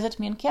 Does it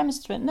mean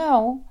chemistry?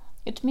 No.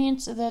 It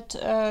means that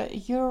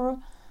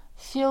you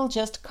feel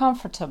just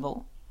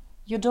comfortable.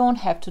 You don't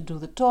have to do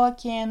the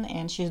talking,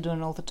 and she's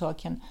doing all the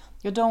talking.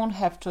 You don't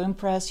have to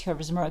impress her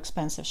with more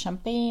expensive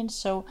champagne.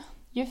 So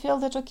you feel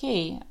that,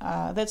 okay,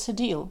 that's a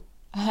deal.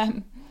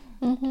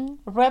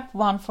 Rep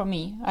one for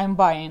me. I'm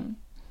buying.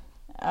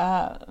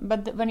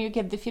 But when you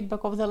get the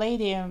feedback of the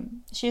lady,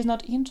 she's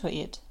not into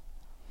it.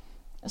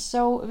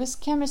 So with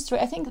chemistry,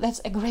 I think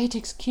that's a great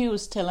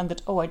excuse, telling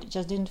that, oh, I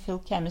just didn't feel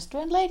chemistry.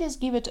 And ladies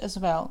give it as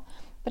well.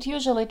 But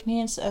usually it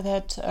means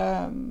that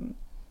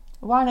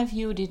one of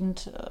you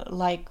didn't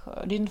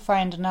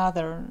find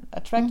another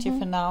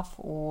attractive enough,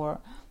 or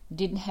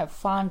didn't have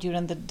fun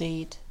during the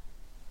date.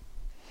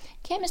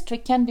 Chemistry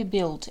can be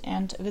built,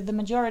 and with the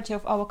majority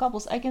of our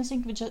couples, I can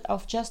think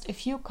of just a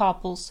few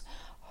couples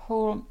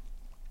who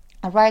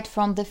right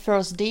from the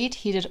first date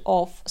hit it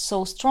off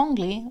so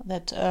strongly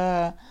that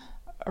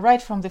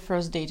right from the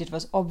first date it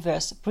was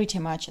obvious pretty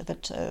much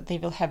that they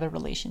will have a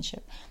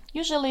relationship.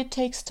 Usually it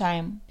takes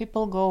time.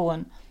 People go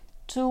on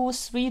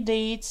 2-3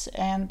 dates,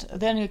 and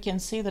then you can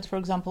see that, for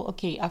example,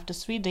 okay, after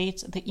 3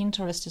 dates the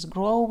interest is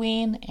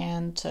growing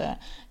and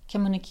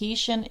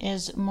communication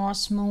is more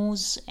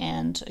smooth,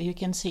 and you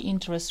can see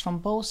interest from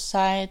both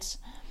sides.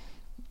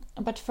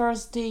 But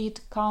first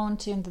date,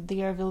 counting that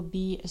there will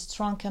be a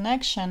strong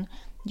connection,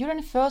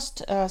 during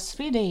first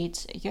 3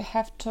 dates, you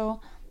have to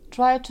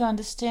try to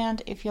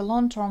understand if your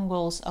long-term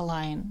goals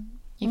align,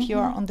 if you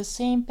are on the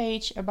same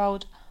page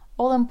about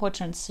all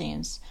important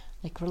things,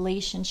 like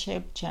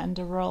relationship,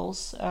 gender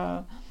roles.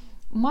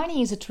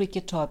 Money is a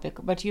tricky topic,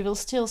 but you will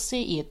still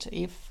see it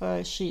if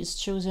she is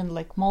choosing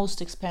like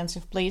most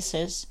expensive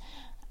places,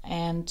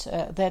 and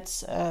that's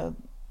the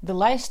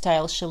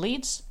lifestyle she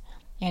leads,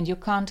 and you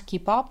can't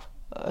keep up,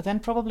 then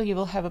probably you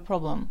will have a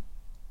problem.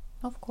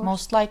 Of course.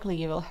 Most likely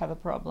you will have a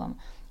problem.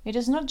 It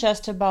is not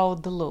just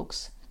about the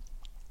looks.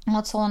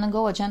 Not so long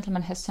ago, a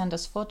gentleman has sent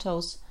us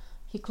photos.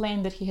 He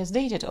claimed that he has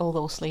dated all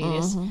those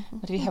ladies,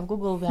 but we have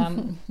Googled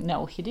them.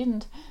 No, he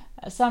didn't.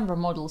 Some were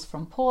models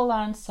from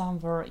Poland, some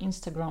were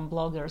Instagram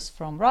bloggers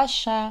from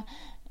Russia.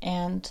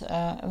 And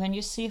when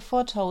you see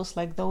photos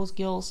like those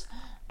girls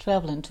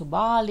traveling to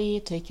Bali,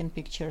 taking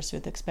pictures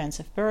with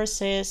expensive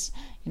purses,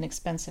 in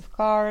expensive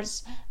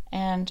cars,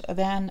 and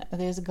then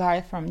this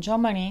guy from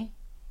Germany,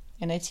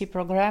 an IT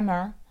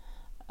programmer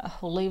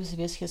who lives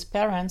with his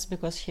parents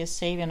because he's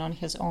saving on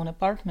his own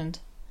apartment,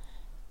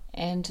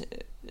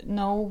 and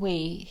no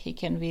way he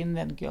can win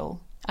that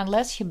girl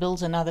unless he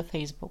builds another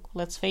Facebook.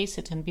 Let's face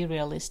it and be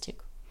realistic.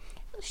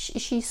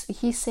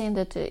 He's saying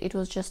that it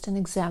was just an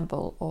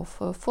example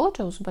of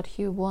photos, but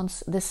he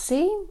wants the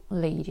same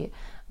lady,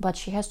 but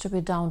she has to be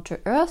down to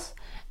earth,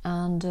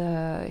 and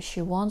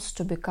she wants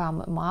to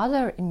become a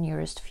mother in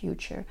nearest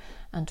future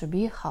and to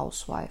be a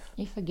housewife.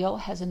 If a girl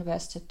has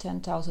invested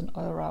 10,000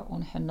 euro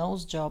on her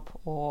nose job,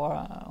 or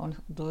on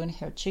doing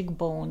her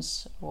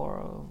cheekbones,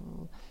 or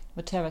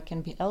whatever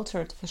can be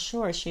altered, for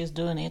sure she is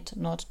doing it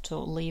not to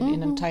live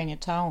in a tiny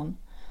town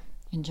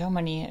in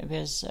Germany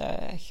with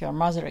her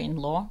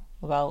mother-in-law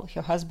while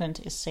her husband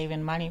is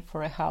saving money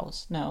for a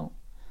house. No,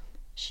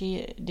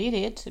 she did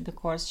it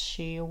because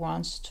she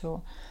wants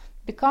to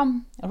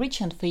become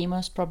rich and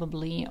famous,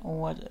 probably,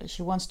 or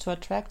she wants to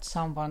attract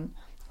someone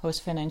who is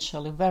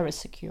financially very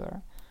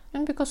secure.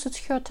 And because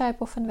it's her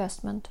type of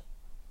investment.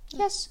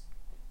 Yes.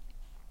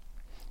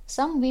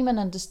 Some women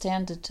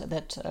understand it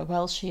that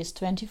well, she is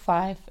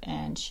 25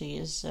 and she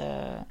is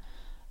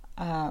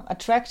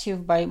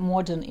attractive by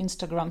modern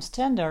Instagram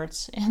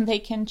standards, and they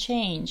can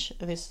change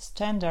these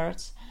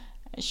standards.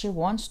 She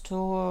wants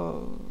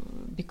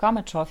to become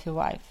a trophy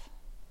wife.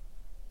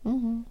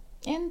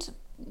 And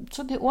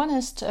to be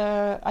honest,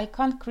 I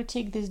can't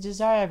critique this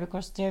desire,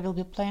 because there will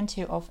be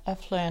plenty of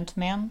affluent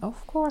men,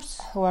 of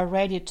course, who are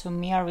ready to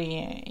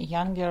marry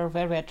younger,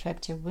 very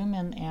attractive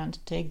women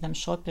and take them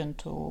shopping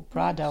to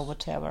Prada or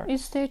whatever.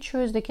 It's their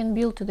choice. They can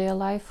build their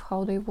life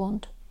how they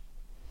want.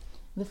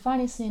 The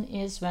funny thing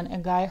is, when a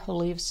guy who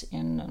lives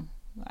in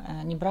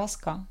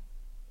Nebraska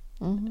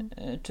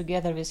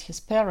together with his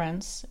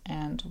parents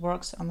and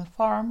works on the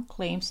farm,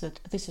 claims that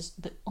this is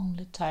the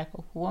only type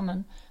of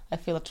woman I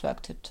feel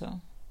attracted to.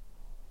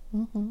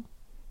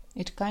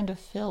 It kind of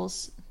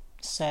feels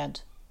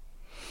sad.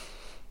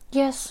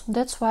 Yes,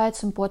 that's why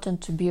it's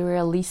important to be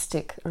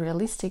realistic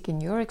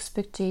in your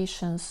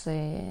expectations.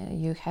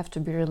 You have to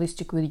be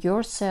realistic with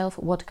yourself,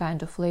 what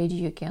kind of lady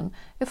you can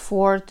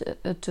afford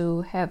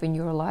to have in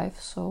your life.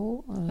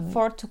 So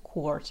afford to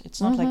court.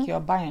 It's not like you're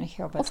buying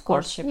her, but of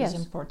course, courtship yes. is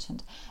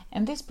important.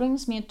 And this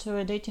brings me to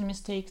a dating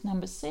mistake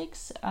number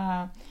 6.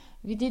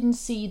 We didn't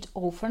see it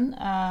often.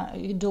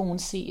 We don't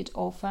see it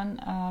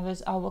often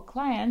with our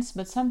clients,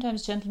 but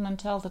sometimes gentlemen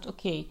tell that,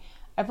 okay,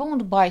 I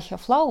won't buy her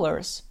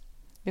flowers,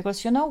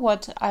 because you know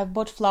what, I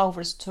bought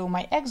flowers to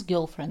my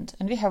ex-girlfriend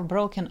and we have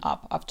broken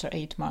up after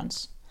 8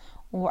 months.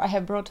 Or I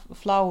have brought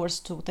flowers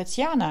to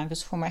Tatiana,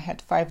 with whom I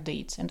had 5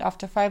 dates. And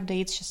after 5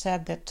 dates, she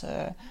said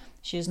that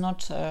she is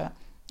not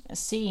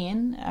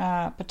seeing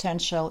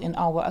potential in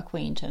our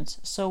acquaintance.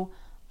 So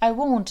I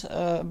won't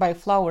buy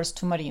flowers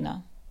to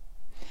Marina.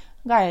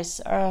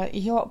 Guys,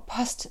 your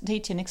past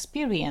dating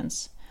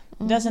experience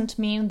doesn't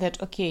mean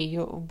that, okay,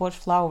 you bought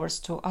flowers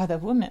to other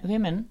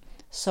women,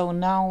 so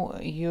now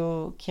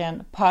you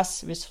can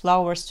pass with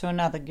flowers to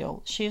another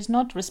girl. She is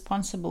not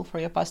responsible for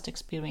your past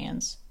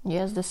experience.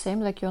 Yes, the same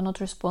like you're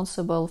not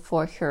responsible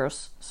for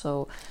hers.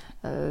 So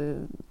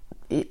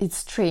it's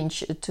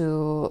strange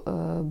to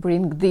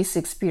bring this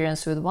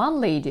experience with one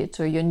lady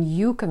to your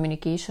new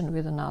communication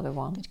with another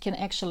one. It can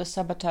actually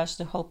sabotage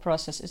the whole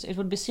process. It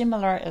would be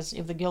similar as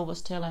if the girl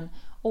was telling,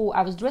 oh,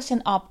 I was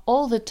dressing up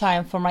all the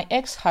time for my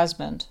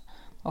ex-husband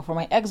or for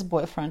my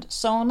ex-boyfriend,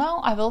 so now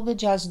I will be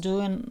just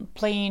doing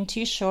plain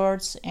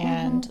t-shirts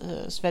and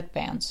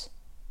sweatpants.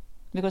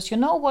 Because you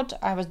know what,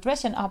 I was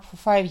dressing up for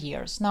 5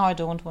 years, now I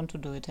don't want to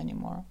do it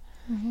anymore.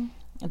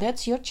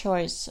 That's your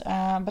choice.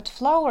 But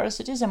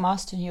flowers, it is a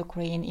must in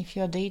Ukraine. If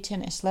you're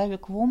dating a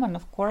Slavic woman,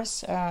 of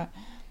course,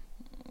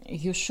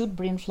 you should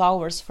bring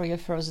flowers for your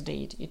first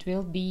date. It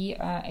will be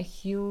a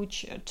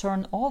huge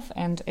turn off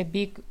and a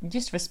big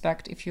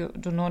disrespect if you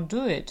do not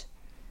do it.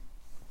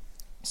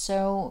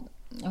 So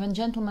when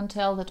gentlemen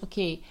tell that,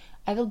 okay,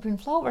 I will bring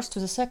flowers to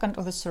the second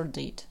or the third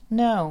date.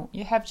 No,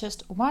 you have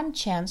just one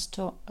chance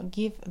to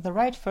give the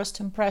right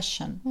first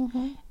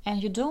impression.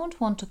 And you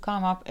don't want to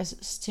come up as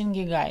a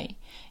stingy guy.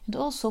 And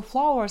also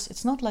flowers,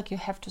 it's not like you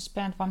have to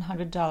spend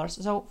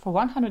 $100. So for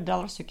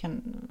 $100 you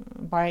can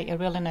buy a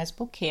really nice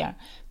bouquet,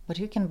 but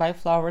you can buy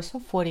flowers for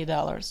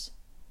 $40,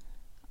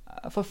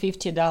 for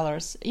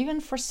 $50,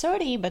 even for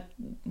 $30, but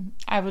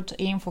I would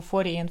aim for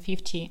 $40 and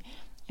 $50.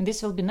 And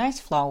this will be nice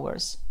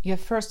flowers. Your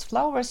first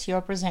flowers you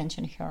are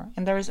presenting her.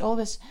 And there is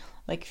always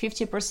like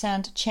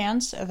 50%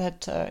 chance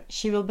that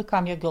she will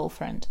become your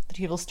girlfriend, that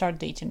you will start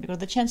dating. Because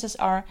the chances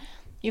are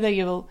either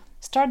you will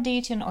start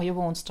dating or you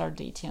won't start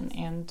dating.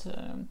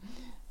 And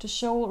to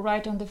show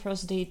right on the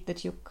first date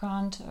that you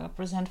can't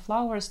present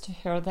flowers to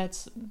her,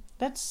 that's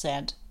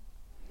sad.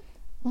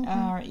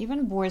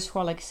 Even boys who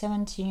are like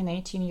 17,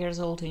 18 years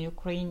old in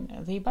Ukraine,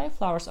 they buy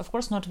flowers. Of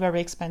course, not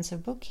very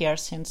expensive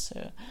bouquets, since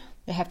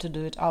they have to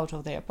do it out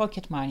of their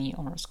pocket money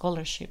or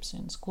scholarships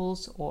in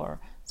schools or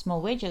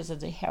small wages that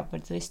they have,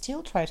 but they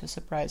still try to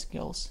surprise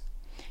girls.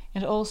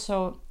 And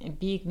also a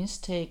big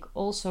mistake,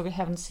 also we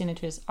haven't seen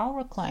it with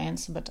our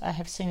clients, but I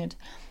have seen it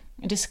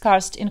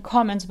discussed in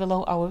comments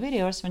below our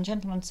videos when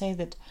gentlemen say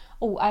that,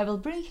 oh, I will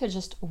bring her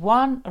just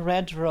one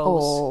red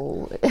rose.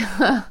 Oh,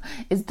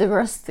 it's the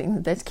worst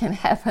thing that can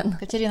happen.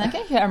 Katerina,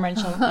 can you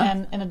imagine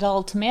an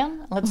adult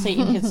man, let's say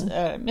in his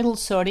middle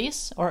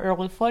 30s or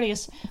early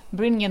 40s,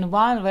 bringing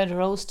one red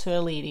rose to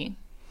a lady?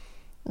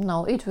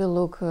 No, it will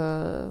look,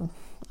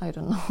 I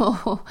don't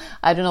know.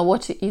 I don't know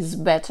what is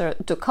better,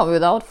 to come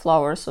without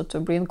flowers or to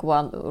bring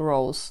one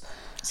rose.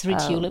 3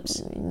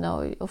 tulips?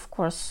 No, of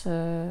course.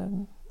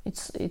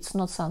 It's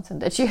not something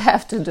that you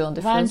have to do on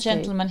the One first date.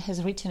 gentleman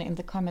has written in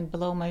the comment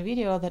below my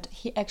video that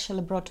he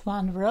actually brought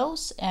one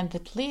rose, and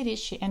that lady,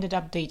 she ended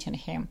up dating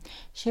him.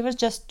 She was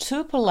just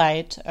too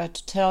polite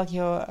to tell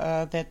you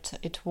that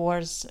it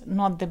was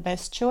not the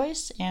best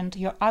choice, and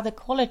your other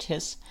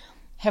qualities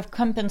have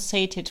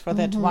compensated for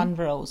that one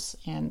rose.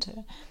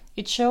 And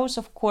it shows,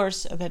 of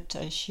course, that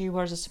she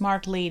was a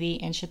smart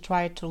lady and she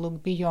tried to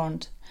look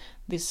beyond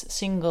this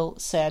single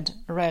sad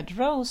red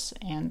rose,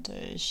 and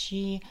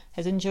she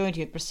has enjoyed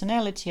your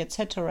personality,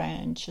 etc.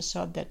 And she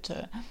thought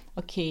that,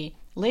 okay,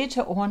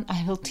 later on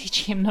I will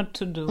teach him not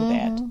to do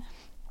that.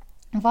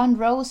 One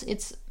rose,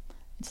 it's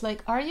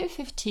like, are you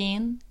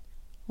 15?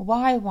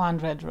 Why one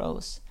red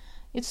rose?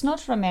 It's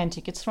not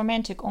romantic. It's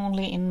romantic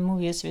only in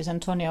movies with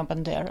Antonio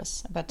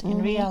Banderas. But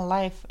in real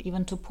life,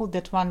 even to put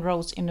that one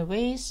rose in a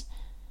vase,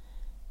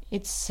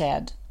 it's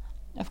sad.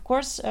 Of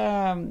course,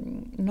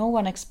 no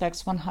one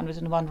expects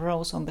 101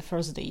 roses on the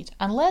first date.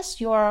 Unless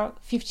you are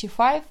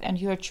 55 and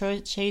you are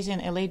chasing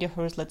a lady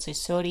who is, let's say,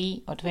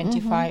 30 or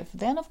 25,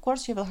 then of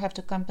course you will have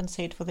to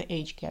compensate for the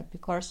age gap.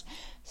 Because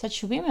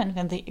such women,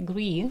 when they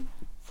agree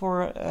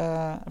for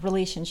a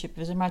relationship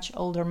with a much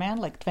older man,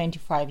 like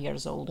 25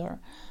 years older,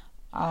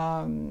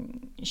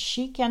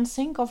 she can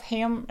think of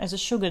him as a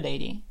sugar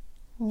daddy.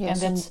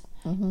 Yes, and that's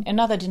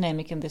another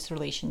dynamic in this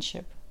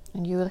relationship.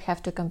 And you will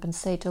have to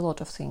compensate a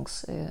lot of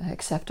things,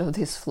 except of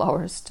these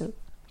flowers too.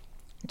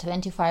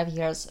 25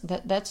 years,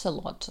 that's a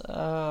lot.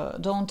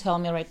 Don't tell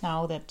me right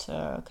now that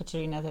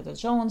Katerina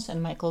Zeta-Jones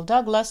and Michael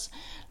Douglas,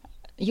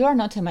 you are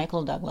not a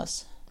Michael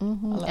Douglas.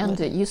 And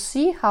you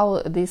see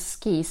how this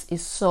case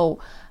is so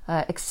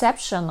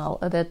exceptional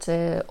that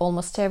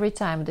almost every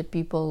time that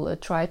people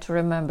try to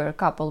remember a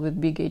couple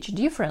with big age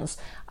difference,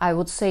 I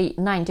would say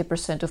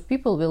 90% of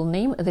people will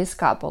name this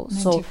couple.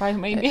 95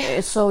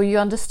 maybe. So you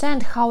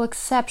understand how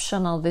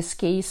exceptional this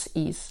case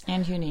is.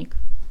 And unique.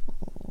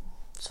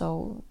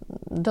 So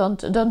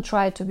don't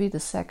try to be the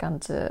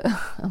second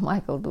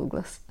Michael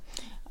Douglas.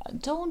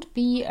 Don't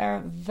be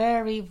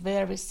very,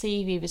 very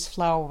savvy with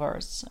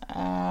flowers.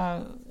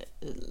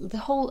 The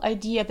whole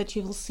idea that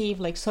you will save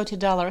like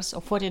 $30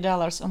 or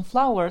 $40 on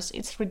flowers,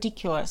 it's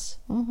ridiculous.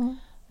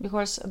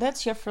 Because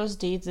that's your first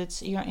date,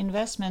 that's your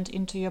investment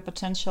into your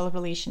potential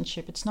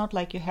relationship. It's not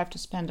like you have to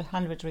spend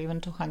 $100 or even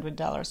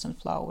 $200 on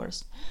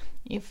flowers.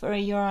 If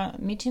you're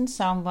meeting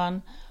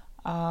someone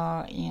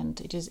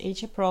and it is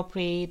age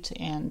appropriate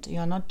and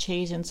you're not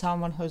chasing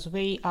someone who's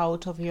way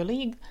out of your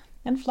league,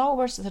 then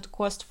flowers that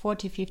cost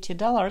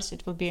 $40-50,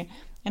 it will be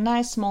a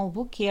nice small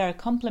bouquet or a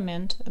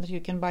compliment that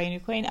you can buy in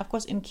Ukraine. Of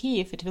course, in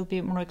Kiev, it will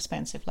be more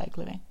expensive,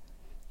 likely.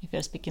 If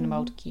you're speaking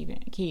about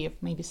Kiev,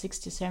 maybe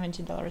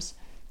 $60-70.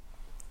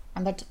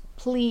 But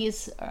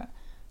please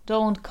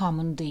don't come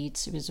on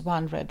dates with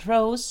one red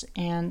rose,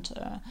 and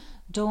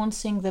don't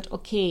think that,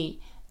 okay,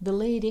 the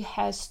lady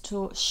has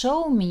to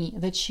show me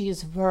that she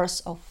is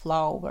worth of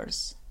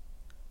flowers.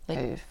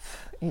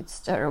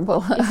 It's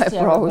terrible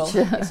approach.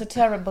 It's a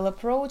terrible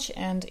approach,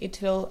 and it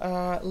will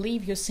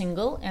leave you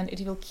single, and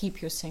it will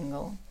keep you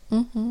single.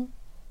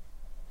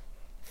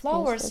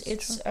 Flowers,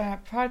 it's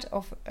part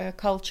of a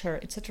culture.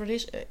 It's a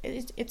tradition.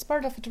 It's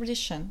part of a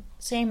tradition.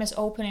 Same as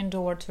opening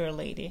door to a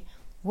lady.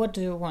 What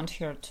do you want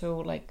her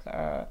to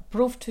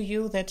prove to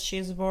you that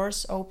she's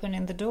worth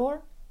opening the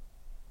door?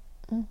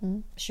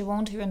 She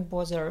won't even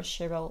bother.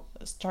 She will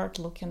start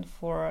looking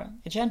for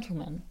a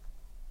gentleman.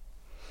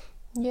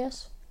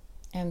 Yes.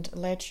 And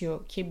let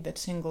you keep that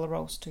single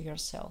rose to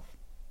yourself.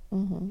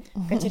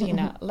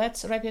 Katerina,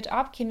 let's wrap it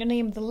up. Can you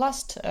name the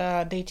last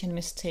dating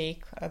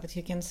mistake that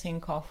you can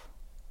think of?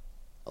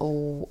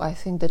 Oh, I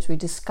think that we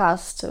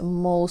discussed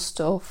most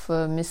of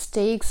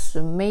mistakes.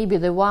 Maybe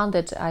the one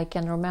that I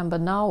can remember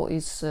now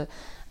is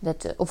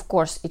that, of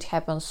course, it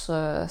happens,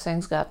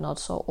 thanks God, not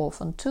so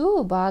often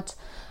too, but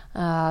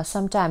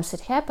sometimes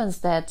it happens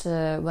that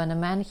when a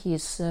man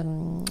he's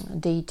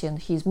dating,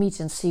 he's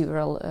meeting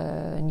several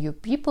new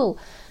people,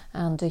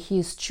 and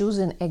he's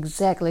choosing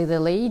exactly the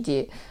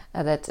lady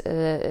that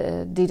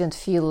didn't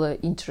feel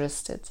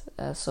interested.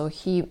 So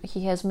he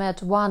has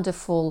met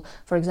wonderful,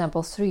 for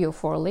example, 3 or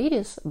 4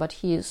 ladies, but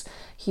he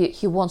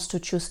wants to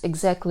choose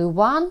exactly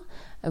one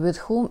with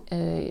whom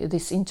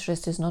this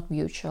interest is not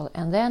mutual.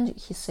 And then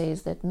he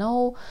says that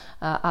no,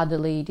 other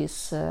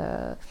ladies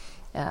are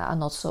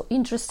not so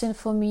interesting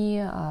for me.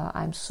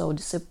 I'm so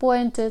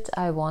disappointed.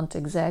 I want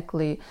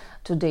exactly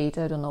to date,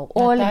 I don't know,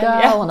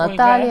 Olga or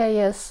Natalia.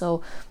 Yes,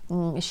 so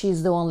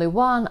she's the only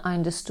one. I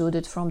understood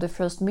it from the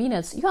first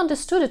minutes. You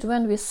understood it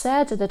when we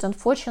said that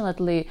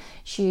unfortunately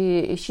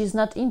she's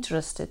not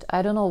interested.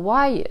 I don't know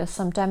why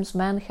sometimes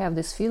men have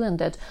this feeling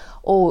that,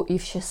 oh,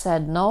 if she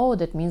said no,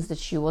 that means that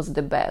she was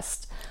the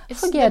best.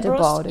 Forget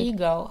about it.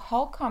 Ego.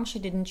 How come she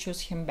didn't choose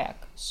him back?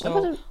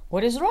 So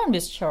what is wrong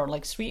with her?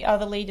 Like 3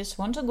 other ladies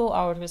want to go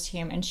out with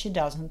him and she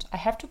doesn't. I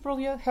have to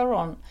prove her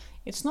wrong.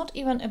 It's not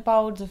even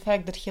about the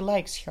fact that he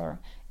likes her.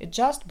 It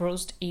just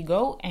bruised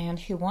ego, and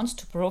he wants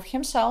to prove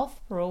himself,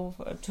 prove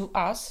to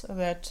us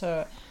that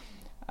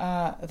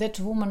that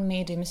woman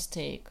made a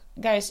mistake.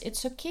 Guys,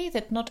 it's okay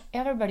that not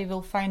everybody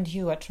will find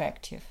you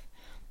attractive.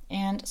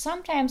 And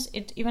sometimes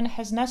it even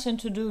has nothing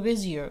to do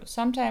with you.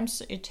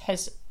 Sometimes it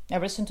has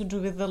everything to do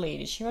with the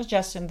lady. She was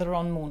just in the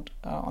wrong mood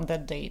on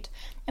that date.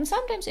 And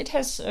sometimes it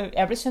has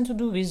everything to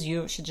do with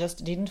you. She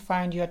just didn't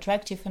find you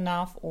attractive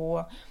enough,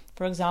 or,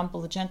 for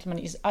example, the gentleman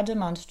is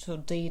adamant to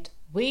date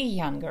way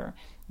younger.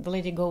 The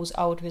lady goes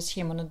out with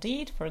him on a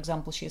date. For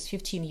example, she is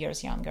 15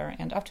 years younger.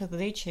 And after the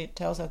date, she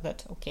tells us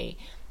that, okay,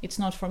 it's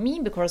not for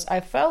me because I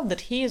felt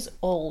that he is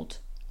old.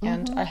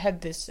 And I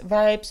had these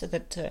vibes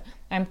that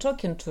I'm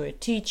talking to a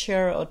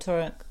teacher or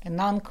to an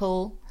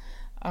uncle,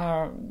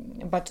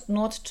 but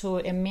not to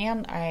a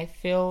man I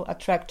feel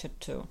attracted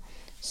to.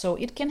 So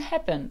it can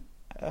happen.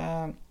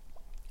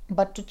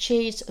 But to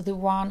chase the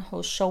one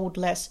who showed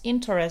less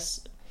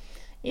interest,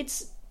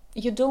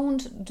 you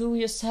don't do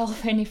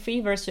yourself any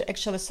favors. You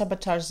actually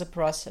sabotage the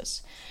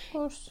process. Of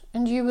course.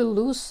 And you will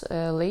lose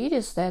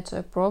ladies that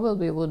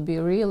probably would be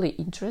really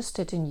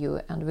interested in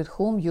you and with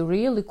whom you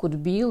really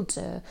could build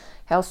a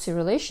healthy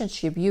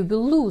relationship. You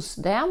will lose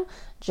them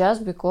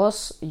just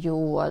because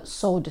you are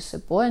so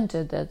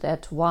disappointed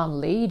that one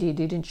lady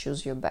didn't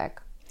choose you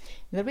back.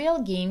 The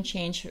real game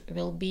change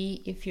will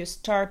be if you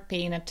start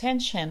paying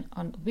attention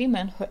on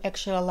women who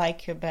actually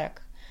like you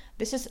back.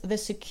 This is the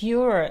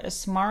secure,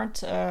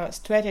 smart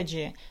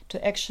strategy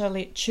to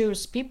actually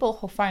choose people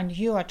who find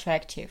you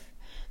attractive.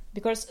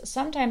 Because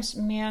sometimes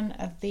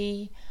men,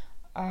 they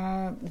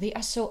are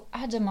so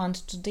adamant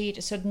to date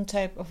a certain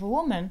type of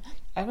woman.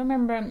 I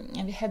remember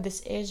we had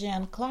this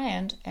Asian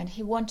client, and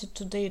he wanted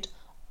to date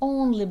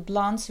only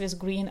blondes with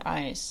green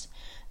eyes.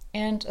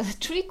 And the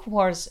trick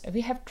was,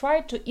 we have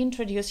tried to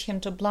introduce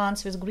him to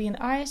blondes with green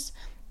eyes,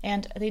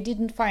 and they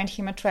didn't find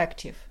him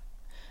attractive.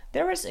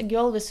 There was a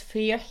girl with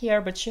fair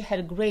hair, but she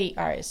had gray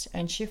eyes,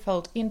 and she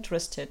felt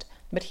interested,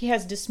 but he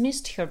has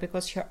dismissed her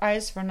because her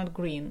eyes were not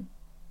green.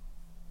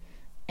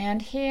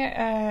 And he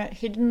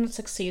didn't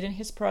succeed in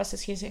his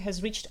process. He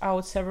has reached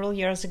out several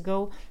years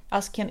ago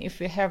asking if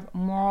we have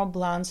more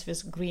blondes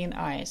with green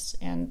eyes.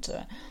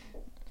 And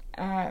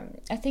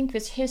I think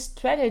with his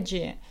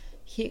strategy,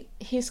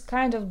 he's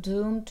kind of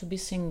doomed to be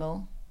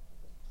single.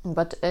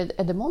 But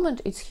at the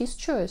moment, it's his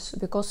choice,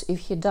 because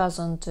if he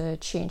doesn't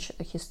change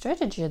his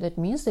strategy, that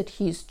means that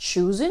he's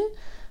choosing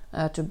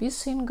to be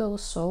single,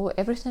 so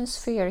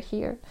everything's fair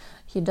here.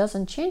 He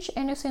doesn't change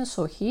anything,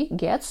 so he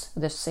gets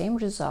the same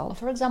result.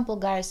 For example,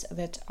 guys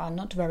that are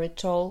not very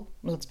tall,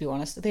 let's be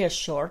honest, they are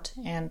short,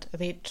 and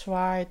they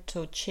try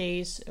to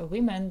chase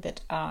women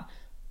that are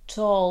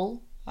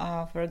tall,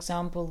 for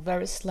example,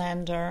 very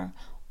slender,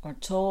 or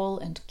tall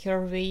and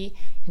curvy.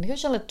 And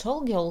usually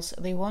tall girls,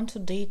 they want to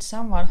date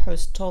someone who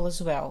is tall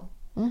as well.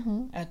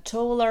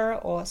 Taller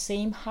or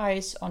same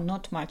height, or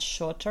not much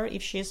shorter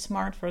if she is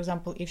smart. For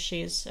example, if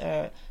she is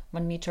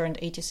 1 meter and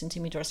 80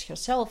 centimeters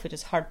herself, it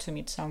is hard to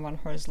meet someone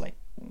who is like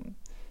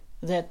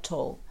that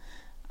tall.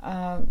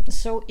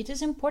 So it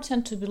is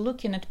important to be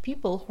looking at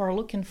people who are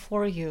looking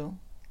for you.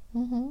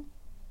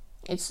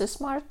 It's a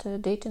smart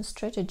dating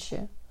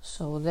strategy.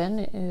 So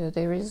then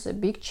there is a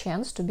big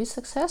chance to be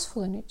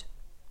successful in it.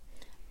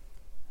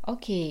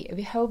 Okay,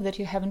 we hope that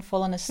you haven't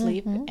fallen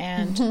asleep,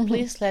 and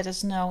please let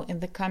us know in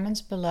the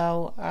comments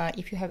below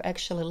if you have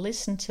actually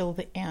listened till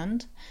the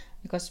end,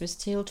 because we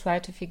still try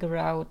to figure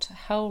out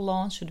how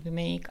long should we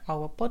make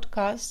our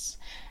podcasts.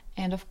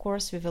 And of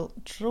course, we will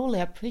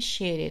truly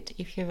appreciate it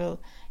if you will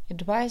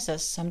advise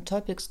us some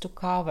topics to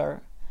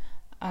cover,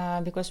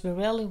 because we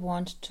really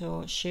want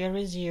to share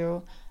with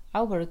you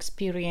our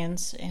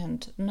experience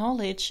and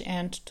knowledge,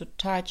 and to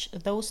touch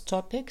those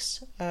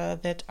topics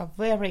that are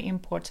very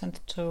important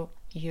to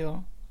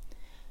you.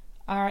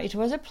 It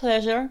was a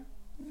pleasure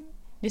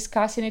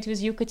discussing it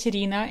with you,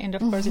 Katerina, and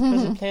of course it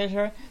was a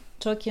pleasure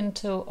talking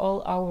to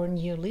all our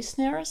new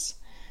listeners,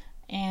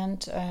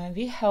 and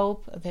we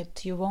hope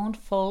that you won't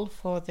fall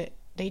for the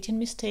dating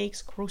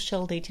mistakes,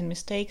 crucial dating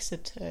mistakes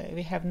that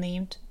we have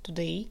named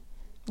today.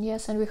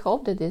 Yes, and we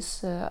hope that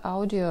this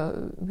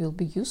audio will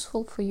be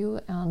useful for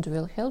you and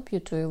will help you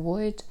to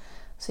avoid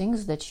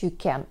things that you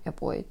can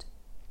avoid.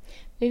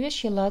 We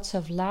wish you lots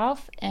of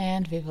love,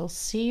 and we will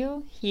see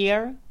you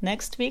here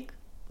next week.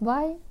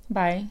 Bye.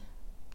 Bye.